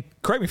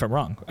 Correct me if I'm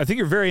wrong. I think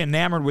you're very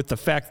enamored with the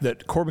fact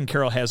that Corbin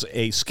Carroll has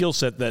a skill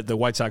set that the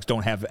White Sox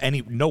don't have.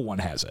 No one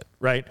has it,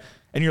 right?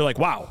 And you're like,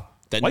 wow,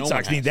 that White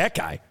Sox need that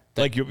guy.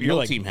 That you're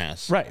like, team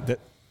has, right?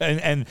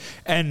 But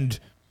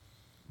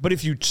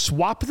if you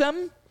swap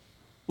them,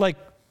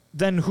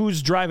 then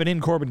who's driving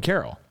in Corbin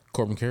Carroll?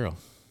 Corbin Carroll.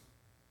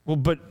 Well,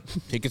 but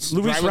he gets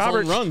Luis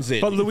Robert runs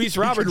in. But Luis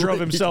Robert drove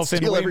himself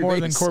in way more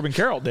than Corbin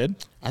Carroll did.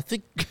 I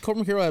think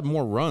Corbin Carroll had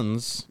more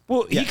runs.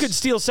 Well, he could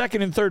steal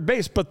second and third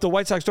base, but the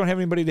White Sox don't have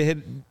anybody to hit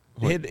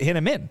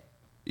him in.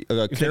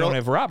 If they don't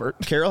have Robert.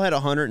 Carroll had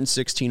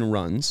 116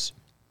 runs.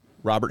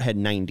 Robert had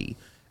 90.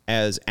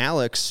 As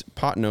Alex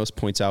Potnos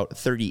points out,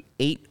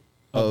 38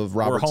 of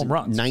Robert's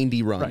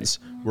 90 runs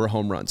were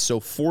home runs.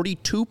 So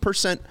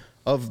 42%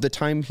 of the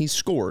time he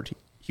scored,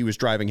 he was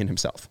driving in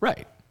himself.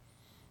 Right.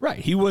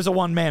 He was a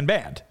one-man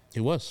band.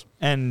 He was.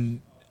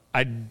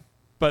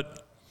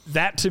 But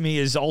that to me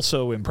is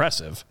also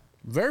impressive.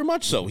 Very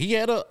much so. He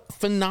had a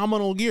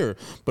phenomenal year.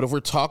 But if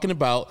we're talking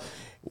about,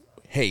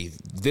 hey,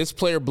 this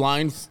player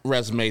blind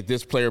resume,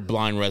 this player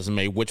blind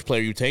resume, which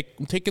player you take?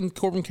 I'm taking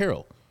Corbin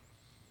Carroll.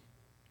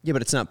 Yeah,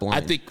 but it's not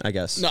blind, I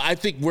guess. No, I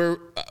think we're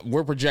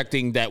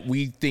projecting that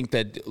we think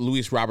that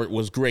Luis Robert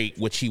was great,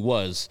 which he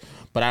was,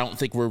 but I don't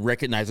think we're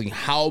recognizing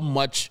how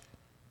much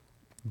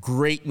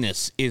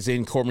greatness is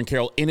in Corbin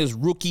Carroll in his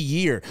rookie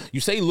year. You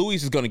say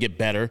Luis is going to get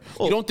better.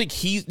 Well, you think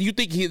he's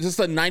just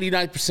a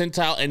 99th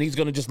percentile and he's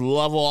going to just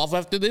level off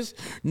after this?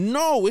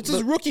 No, it's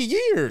his rookie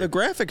year. The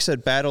graphic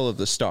said Battle of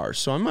the Stars,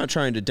 so I'm not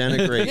trying to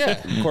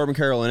denigrate Corbin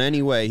Carroll in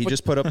any way. He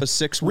just put up a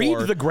 6 Read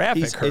WAR. the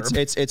graphic,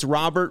 it's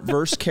Robert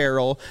versus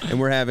Carroll, and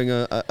we're having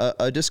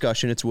a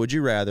discussion. It's would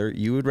you rather?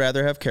 You would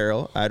rather have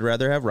Carroll. I'd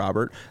rather have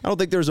Robert. I don't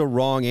think there's a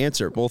wrong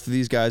answer. Both of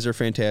these guys are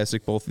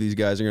fantastic. Both of these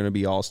guys are going to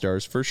be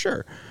all-stars for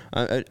sure.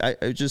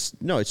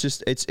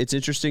 It's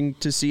interesting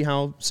to see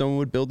how someone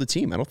would build a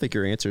team. I don't think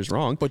your answer is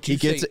wrong. But he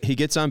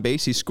gets on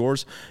base. He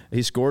scores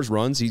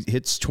runs. He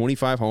hits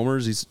 25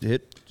 homers. He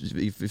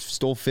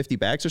stole 50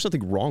 bags. There's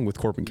nothing wrong with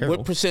Corbin Carroll.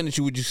 What percentage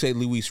would you say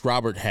Luis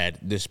Robert had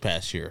this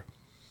past year?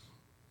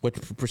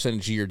 What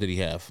percentage year did he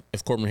have?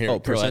 If Corbin Carroll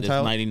had his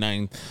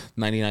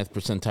 99th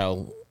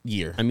percentile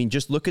year. I mean,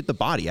 just look at the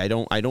body. I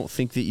don't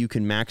think that you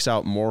can max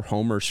out more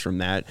homers from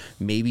that.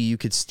 Maybe you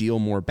could steal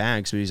more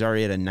bags, but he's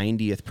already at a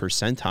 90th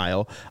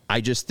percentile.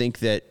 I just think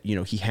that,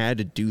 he had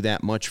to do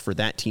that much for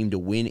that team to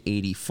win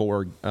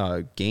 84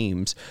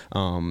 games.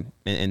 And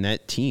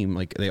that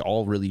team, they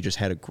all really just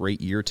had a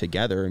great year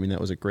together. I mean,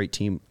 that was a great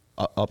team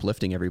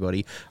uplifting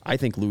everybody. I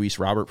think Luis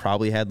Robert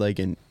probably had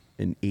an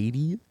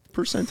 80th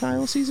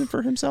percentile season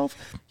for himself.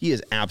 He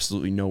is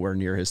absolutely nowhere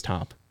near his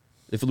top.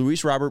 If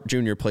Luis Robert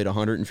Jr. played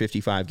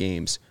 155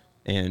 games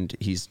and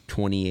he's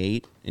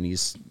 28 and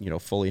he's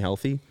fully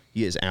healthy,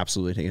 he is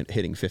absolutely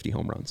hitting 50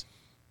 home runs.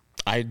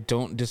 I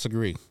don't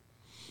disagree.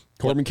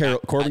 Corbin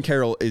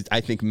Carroll is,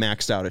 I think,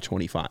 maxed out at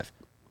 25.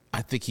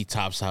 I think he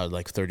tops out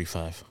at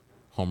 35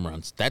 home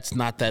runs. That's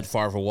not that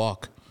far of a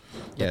walk.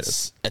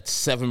 That's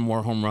 7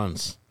 more home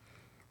runs,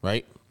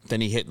 right?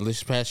 Than he hit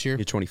this past year.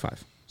 He hit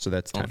 25. So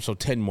that's 10. So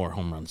 10 more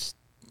home runs.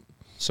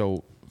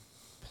 So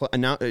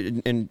now,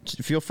 and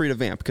feel free to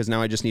vamp because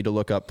now I just need to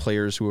look up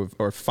players who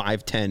are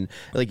 5'10".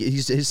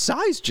 His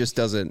size just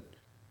doesn't.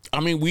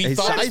 I mean, we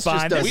thought baseball.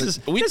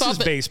 We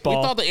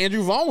thought that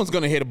Andrew Vaughn was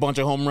going to hit a bunch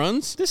of home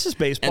runs. This is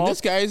baseball, and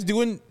this guy is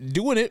doing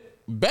it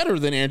better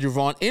than Andrew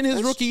Vaughn in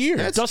his rookie year.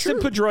 Dustin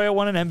Pedroia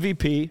won an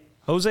MVP.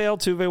 Jose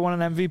Altuve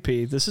won an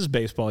MVP. This is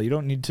baseball. You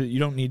don't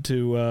need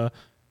to.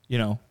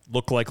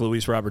 Look like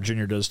Luis Robert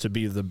Jr. does to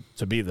be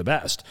the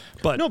best.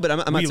 But no, but I'm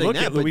not saying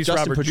that. But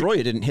Dustin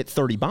Pedroia didn't hit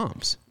 30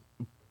 bombs.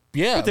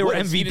 Yeah, but they were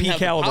MVP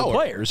caliber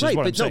players. Right,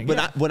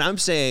 but what I'm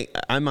saying,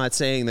 I'm not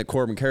saying that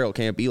Corbin Carroll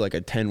can't be like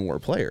a 10 WAR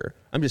player.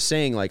 I'm just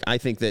saying, I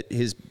think that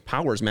his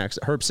power is maxed.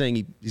 Herb's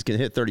saying he's going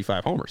to hit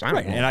 35 homers. I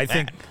don't know. And I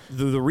think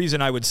the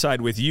reason I would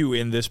side with you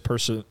in this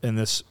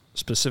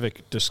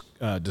specific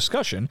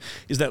discussion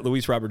is that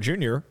Luis Robert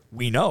Jr.,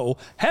 we know,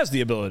 has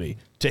the ability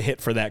to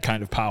hit for that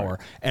kind of power.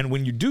 Right. And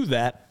when you do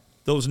that,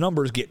 those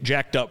numbers get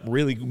jacked up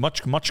really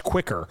much, much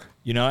quicker,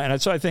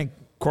 And so I think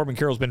Corbin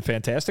Carroll's been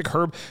fantastic.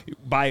 Herb,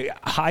 by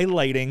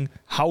highlighting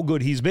how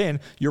good he's been,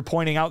 you're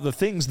pointing out the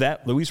things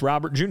that Luis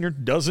Robert Jr.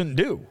 doesn't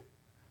do.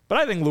 But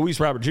I think Luis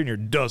Robert Jr.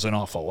 does an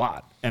awful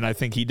lot, and I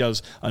think he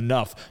does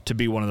enough to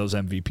be one of those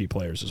MVP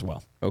players as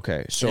well.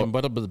 Okay, so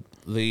but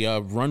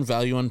the run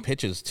value on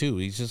pitches too,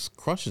 he just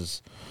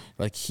crushes.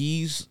 Like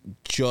he's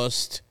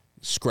just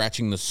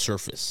scratching the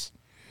surface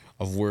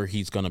of where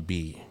he's gonna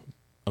be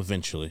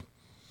eventually.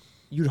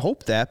 you'd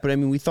hope that, but I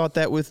mean, we thought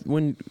that with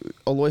when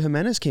Eloy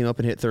Jimenez came up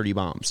and hit 30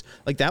 bombs.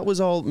 Like that was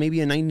all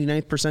maybe a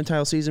 99th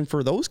percentile season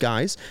for those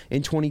guys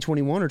in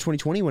 2021 or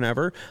 2020,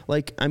 whenever.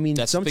 Like, I mean,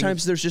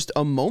 sometimes there's just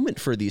a moment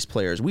for these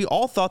players. We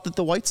all thought that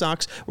the White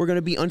Sox were going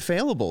to be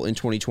unfailable in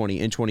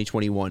 2020 and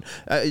 2021.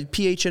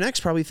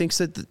 PHNX probably thinks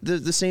that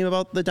the same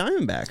about the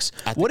Diamondbacks.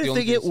 What if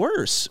they get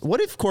worse?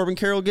 What if Corbin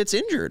Carroll gets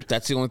injured?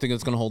 That's the only thing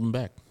that's going to hold him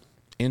back.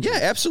 Injury.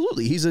 Yeah,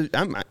 absolutely. He's a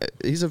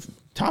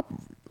top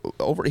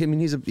over. I mean,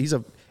 he's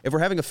a. If we're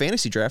having a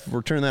fantasy draft, if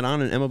we're turning that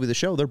on in MLB The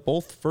Show, they're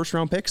both first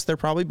round picks. They're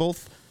probably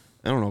both.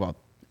 I don't know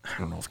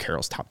if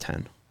Carroll's top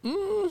 10.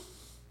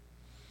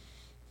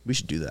 We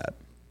should do that.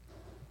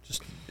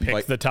 Just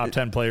pick the top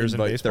 10 players in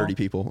baseball. 30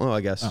 people. Oh,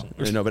 I guess.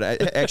 No, but I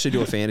actually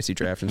do a fantasy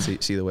draft and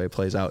see the way it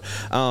plays out.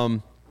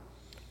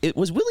 It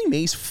was Willie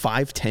Mays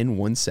 5'10",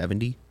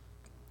 170.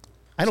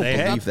 I don't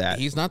believe that.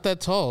 He's not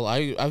that tall.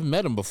 I've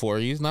met him before.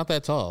 He's not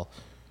that tall.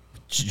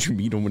 Did you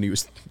meet him when he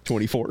was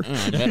 24?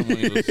 I met him when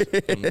he was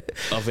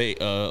of a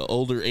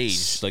older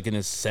age, like in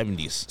his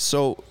 70s.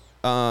 So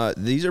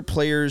these are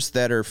players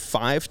that are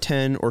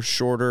 5'10" or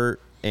shorter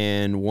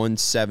and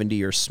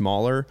 170 or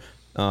smaller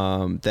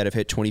that have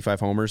hit 25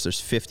 homers. There's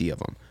 50 of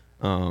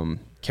them.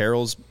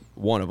 Carroll's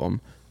one of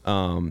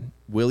them.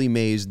 Willie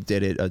Mays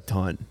did it a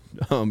ton,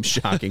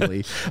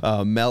 shockingly.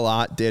 Mel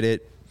Ott did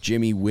it.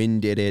 Jimmy Wynn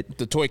did it.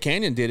 The Toy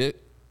Canyon did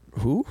it.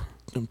 Who?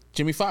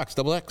 Jimmy Fox,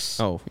 Double X.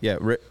 Oh, yeah.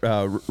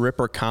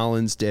 Ripper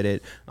Collins did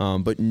it.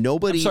 But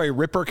nobody... I'm sorry,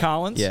 Ripper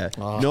Collins? Yeah.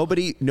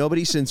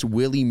 Nobody since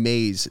Willie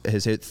Mays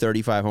has hit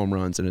 35 home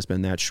runs and has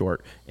been that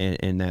short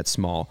and that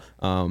small.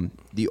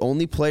 The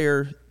only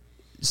players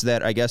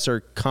that I guess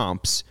are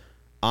comps,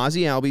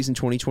 Ozzie Albies in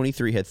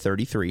 2023 had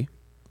 33.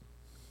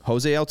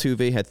 Jose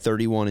Altuve had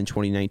 31 in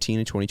 2019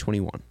 and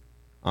 2021.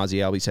 Ozzie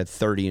Albies had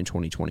 30 in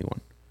 2021.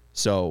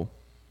 So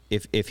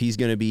if he's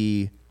going to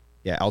be...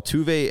 Yeah,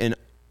 Altuve and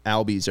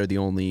Albies are the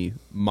only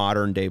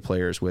modern day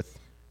players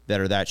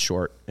that are that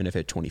short and have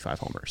hit 25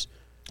 homers.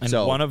 And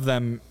so, one of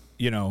them,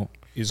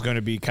 is going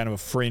to be kind of a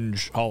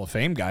fringe Hall of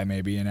Fame guy,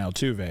 maybe in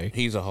Altuve.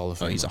 He's a Hall of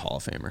Famer. Oh, he's a Hall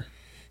of Famer.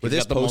 With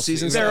this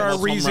postseason, there are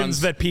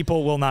reasons that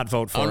people will not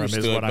vote for him.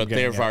 Is what I'm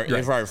getting at.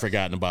 They've already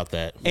forgotten about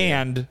that.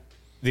 And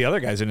the other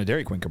guy's in a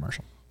Dairy Queen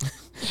commercial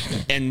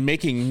and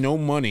making no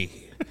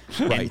money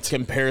in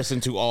comparison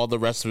to all the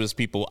rest of his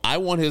people. I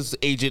want his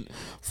agent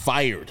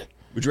fired.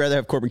 Would you rather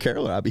have Corbin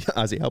Carroll or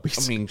Ozzie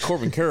Albies? I mean,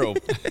 Corbin Carroll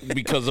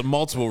because of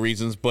multiple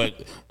reasons,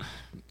 but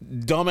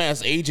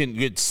dumbass agent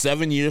gets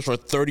 7 years for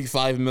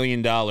 $35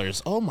 million.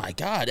 Oh, my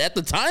God. At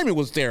the time, it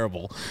was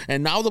terrible.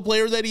 And now the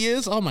player that he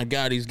is, oh, my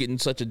God, he's getting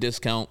such a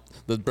discount.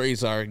 The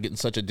Braves are getting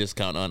such a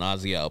discount on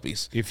Ozzie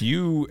Albies. If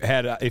you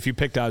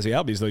picked Ozzie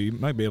Albies, though, you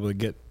might be able to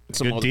get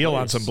a good deal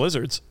on some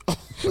Blizzards.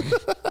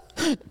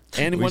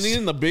 And when he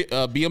in the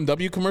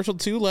BMW commercial,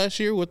 too, last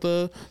year with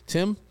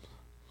Tim?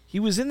 He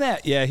was in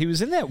that, he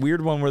was in that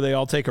weird one where they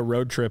all take a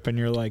road trip and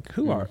you're like,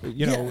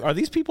 are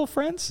these people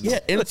friends? Yeah,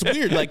 and it's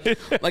weird. Like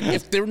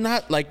if they're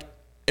not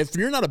if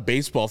you're not a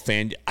baseball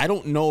fan, I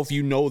don't know if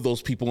you know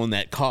those people in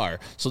that car.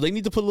 So they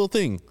need to put a little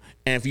thing.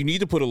 And if you need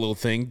to put a little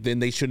thing, then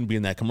they shouldn't be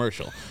in that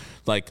commercial.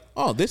 Like,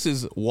 oh, this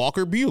is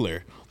Walker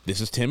Buehler.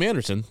 This is Tim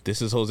Anderson.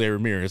 This is Jose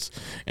Ramirez.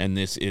 And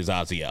this is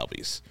Ozzie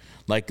Albies.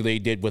 Like they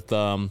did with,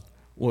 what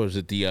was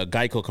it, the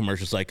Geico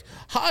commercials. Like,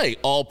 hi,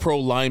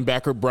 all-pro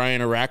linebacker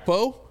Brian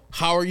Arakpo.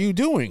 How are you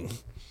doing?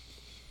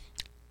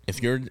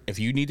 If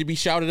you need to be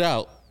shouted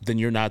out, then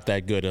you're not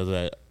that good as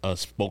a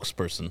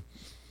spokesperson.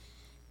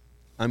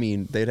 I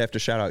mean, they'd have to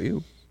shout out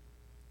you.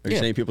 Are you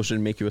saying people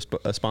shouldn't make you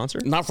a sponsor?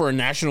 Not for a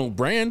national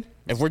brand.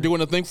 If we're doing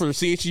a thing for the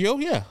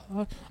CHGO, yeah.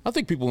 I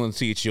think people in the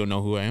CHGO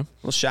know who I am.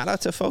 Well, shout out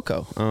to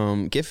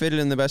FOCO. Get fitted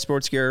in the best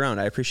sports gear around.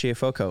 I appreciate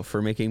FOCO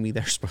for making me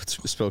their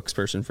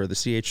spokesperson for the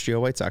CHGO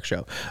White Sox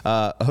show.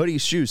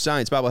 Hoodies, shoes,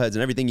 signs, bobbleheads, and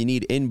everything you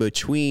need in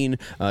between.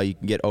 You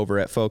can get over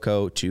at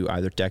FOCO to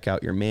either deck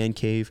out your man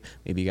cave.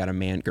 Maybe you got a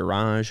man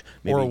garage.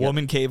 Maybe or a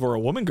woman cave or a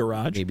woman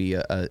garage. Maybe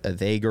a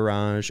they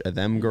garage, a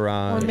them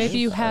garage. Or maybe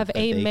you have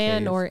a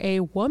man cave. Or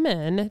a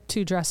woman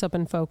to dress up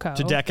in FOCO.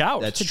 To deck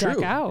out. That's true.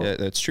 Deck out. Yeah,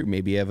 that's true.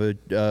 Maybe you have a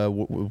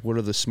what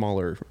are the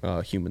smaller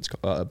humans?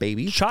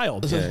 Baby?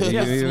 Child.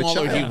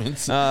 Smaller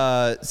humans.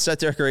 Set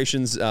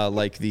decorations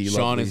like the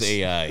Sean is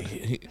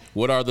AI.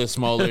 What are the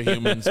smaller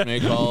humans may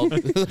call?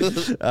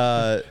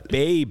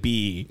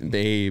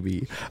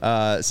 Baby.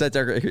 Set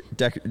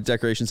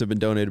decorations have been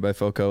donated by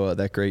FOCO.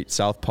 That great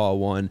Southpaw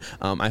one.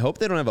 I hope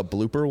they don't have a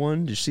blooper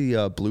one. Did you see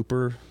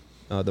blooper?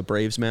 The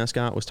Braves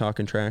mascot was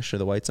talking trash to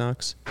the White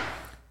Sox.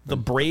 the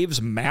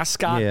Braves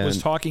mascot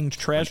was talking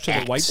trash to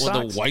the White Sox.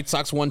 Well, the White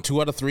Sox won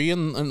 2 out of 3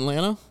 in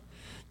Atlanta.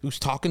 Who's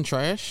talking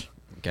trash?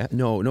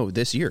 No,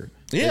 this year.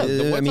 Yeah,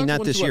 I mean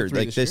not this year.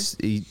 Like this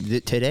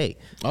today.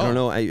 I don't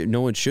know.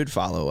 No one should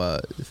follow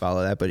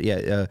that. But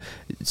yeah,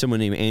 someone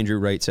named Andrew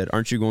Wright said,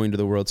 "Aren't you going to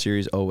the World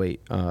Series?" Oh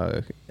wait,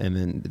 and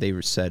then they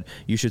said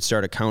you should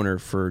start a counter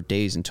for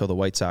days until the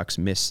White Sox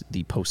miss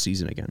the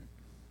postseason again.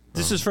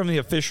 This is from the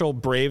official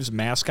Braves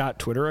mascot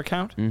Twitter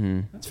account.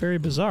 Mm-hmm. That's very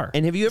bizarre.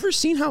 And have you ever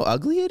seen how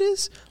ugly it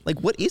is? Like,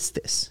 what is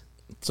this?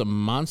 It's a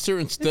monster.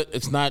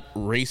 It's not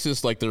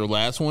racist like their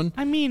last one.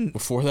 I mean,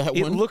 before that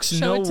it one, looks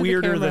no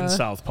weirder than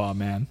Southpaw,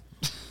 man.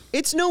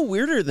 It's no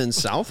weirder than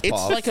Southpaw.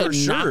 It's like a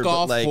sure,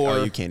 knockoff. Like,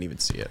 oh, you can't even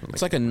see it.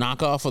 It's like a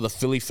knockoff of the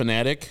Philly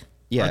Fanatic.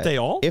 Yeah, aren't they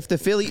all? If the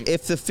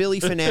Philly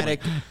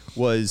Fanatic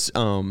was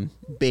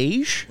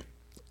beige.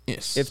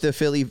 Yes. If the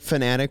Philly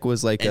Fanatic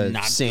was like a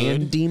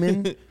sand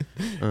demon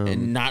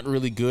and not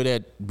really good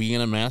at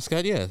being a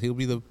mascot, yeah, he'll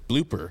be the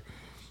blooper.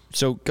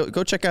 So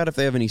go check out if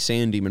they have any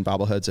sand demon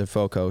bobbleheads at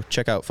FOCO.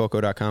 Check out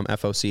FOCO.com,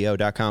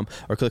 FOCO.com,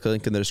 or click the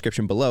link in the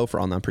description below for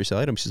all non-presale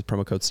items. Use the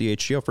promo code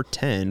CHGO for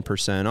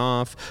 10%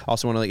 off.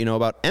 Also want to let you know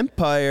about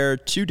Empire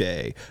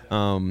today.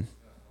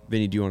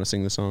 Vinny, do you want to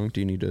sing the song? Do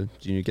you need to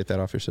get that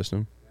off your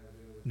system?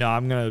 No,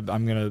 I'm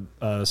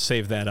gonna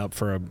save that up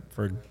for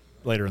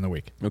later in the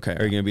week. Okay.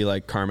 Are you gonna be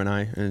like Carmen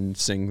and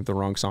sing the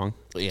wrong song?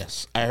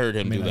 Yes, I heard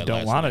him do that. I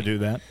don't want to do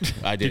that.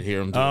 I did hear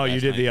him do Oh, it you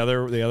did the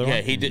other one?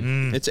 Yeah, he did.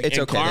 It's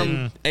okay.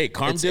 Carm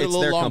did it a little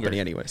their longer. Company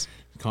anyways.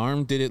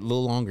 Carm did it a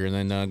little longer,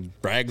 and then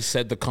Bragg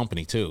said the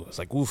company too. It's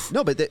like, oof.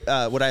 No, but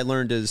what I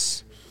learned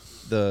is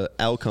the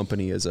L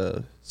company is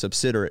a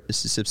subsidiary.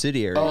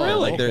 Oh,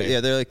 really?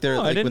 Like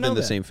they're within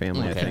the same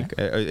family. Okay. I think,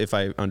 if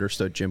I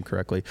understood Jim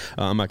correctly.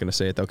 I'm not going to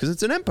say it though because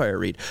it's an Empire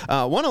read.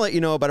 Want to let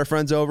you know about our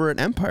friends over at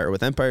Empire.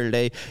 With Empire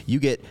today, you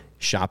get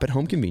shop at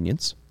home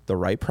convenience, the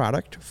right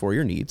product for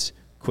your needs,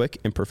 quick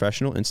and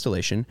professional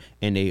installation,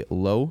 and a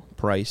low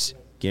price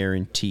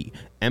guarantee.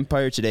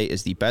 Empire today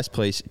is the best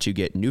place to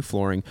get new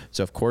flooring.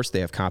 So of course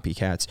they have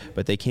copycats,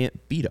 but they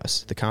can't beat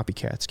us. The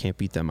copycats can't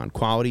beat them on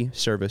quality,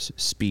 service,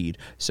 speed.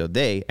 So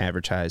they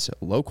advertise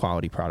low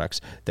quality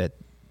products that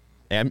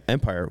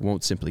Empire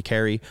won't simply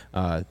carry.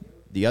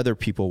 The other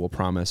people will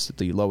promise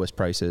the lowest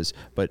prices,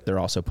 but they're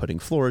also putting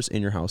floors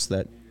in your house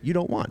that you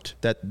don't want,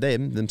 that they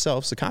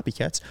themselves, the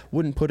copycats,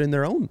 wouldn't put in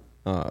their own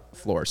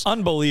floors.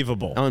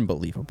 Unbelievable.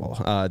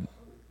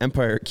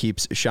 Empire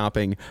keeps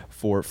shopping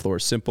for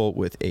floors simple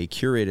with a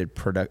curated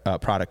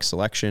product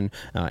selection,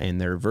 and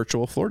their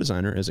virtual floor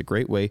designer is a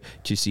great way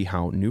to see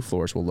how new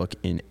floors will look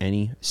in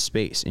any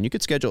space. And you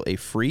could schedule a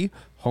free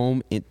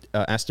home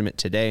estimate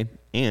today,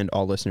 and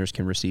all listeners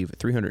can receive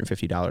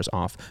 $350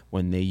 off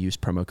when they use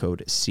promo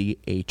code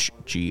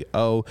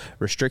CHGO.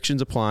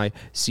 Restrictions apply.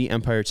 See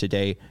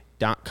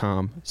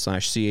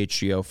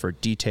EmpireToday.com/CHGO for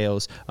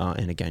details.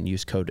 And again,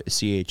 use code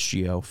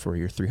CHGO for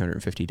your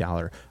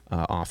 $350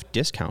 off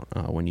discount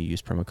when you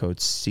use promo code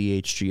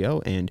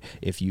CHGO. And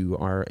if you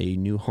are a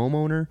new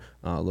homeowner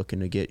looking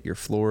to get your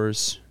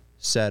floors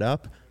set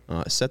up,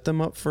 set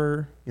them up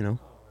for,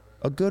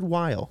 a good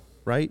while,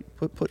 right?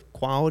 Put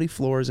quality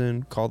floors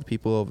in, call the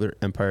people over at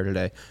Empire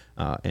today.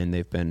 And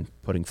they've been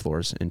putting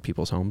floors in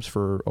people's homes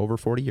for over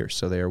 40 years.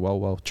 So they are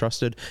well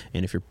trusted.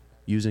 And if you're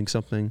using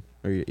something,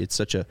 or it's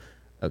such a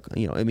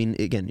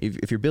again,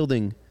 if you're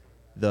building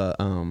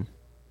the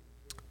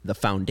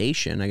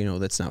foundation,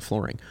 that's not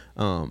flooring,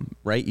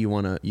 right? You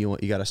got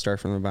to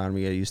start from the bottom.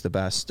 You got to use the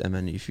best, and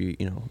then if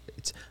I'm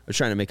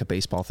trying to make a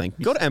baseball thing.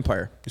 Go to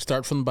Empire. You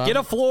start from the bottom. Get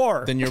a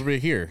floor. Then you're over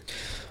here,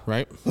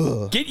 right?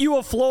 Get you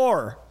a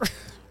floor.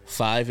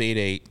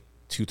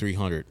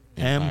 588-2300.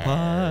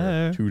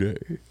 Empire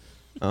today.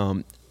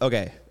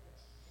 Okay.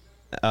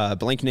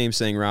 Blank name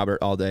saying Robert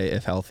all day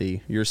if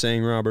healthy. You're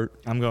saying Robert?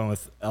 I'm going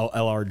with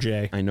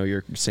LRJ. I know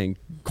you're saying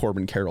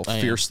Corbin Carroll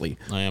fiercely.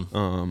 I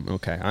am.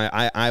 Okay.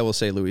 I will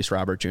say Luis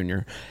Robert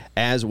Jr.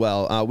 as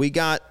well. We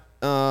got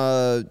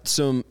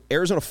some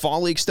Arizona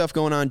Fall League stuff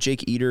going on.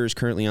 Jake Eater is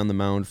currently on the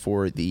mound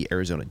for the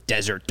Arizona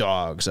Desert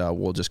Dogs.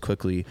 We'll just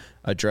quickly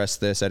address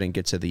this. I didn't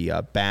get to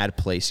the bad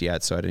place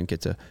yet, so I didn't get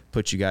to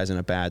put you guys in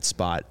a bad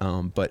spot.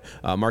 But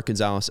Mark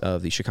Gonzalez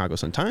of the Chicago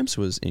Sun-Times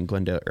was in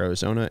Glendale,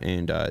 Arizona,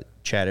 and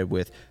chatted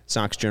with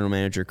Sox general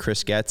manager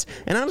Chris Getz.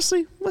 And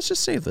honestly, let's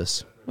just save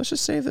this.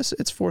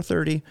 It's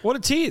 4:30. What a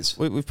tease.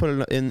 We've put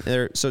it in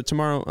there. So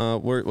tomorrow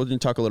we're going to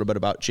talk a little bit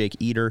about Jake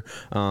Eater.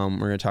 We're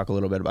going to talk a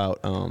little bit about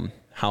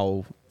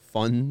how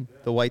fun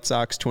the White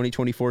Sox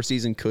 2024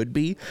 season could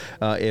be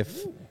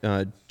if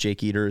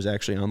Jake Eater is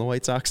actually on the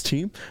White Sox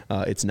team.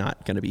 It's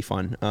not going to be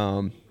fun.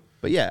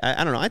 But yeah,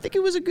 I don't know. I think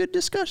it was a good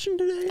discussion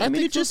today. I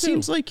mean, it just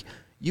seems like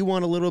You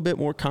want a little bit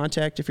more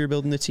contact if you're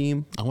building the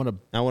team. I want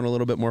a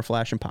little bit more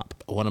flash and pop.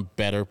 I want a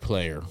better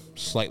player,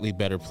 slightly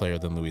better player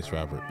than Luis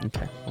Robert.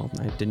 Okay. Well,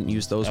 I didn't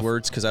use those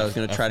words because I was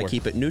going to try to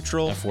keep it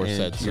neutral. F4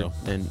 said so.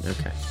 And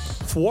okay.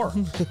 4.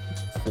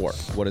 4.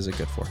 What is it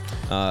good for?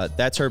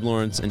 That's Herb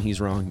Lawrence, and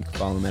he's wrong. You can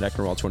follow him at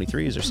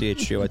Ecknerwall23. He's our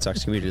CHGO White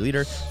Sox community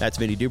leader. That's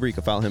Vinny Duber. You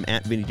can follow him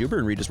at Vinny Duber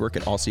and read his work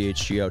at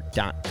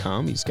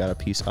allchgo.com. He's got a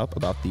piece up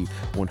about the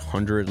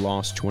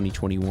 100-loss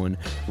 2021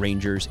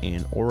 Rangers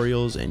and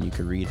Orioles, and you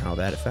can read how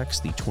that affects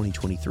the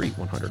 2023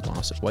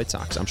 100-loss White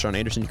Sox. I'm Sean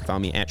Anderson. You can follow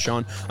me at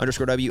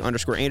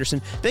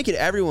Sean_W_Anderson. Thank you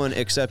to everyone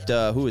except,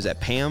 who was that,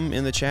 Pam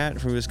in the chat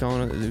who was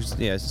calling,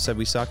 said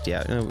we sucked.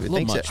 Yeah.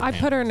 Thanks. I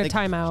put her in a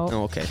timeout.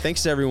 Oh, okay.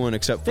 Thanks to everyone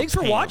except for Thanks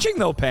for Pam. watching,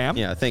 though, Pam.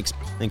 Yeah, thanks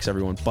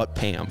everyone but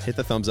Pam. Hit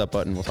the thumbs up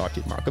button. We'll talk to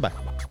you tomorrow. Goodbye.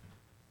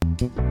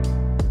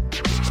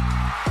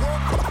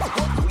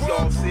 We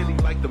all silly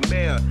like the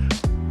mayor.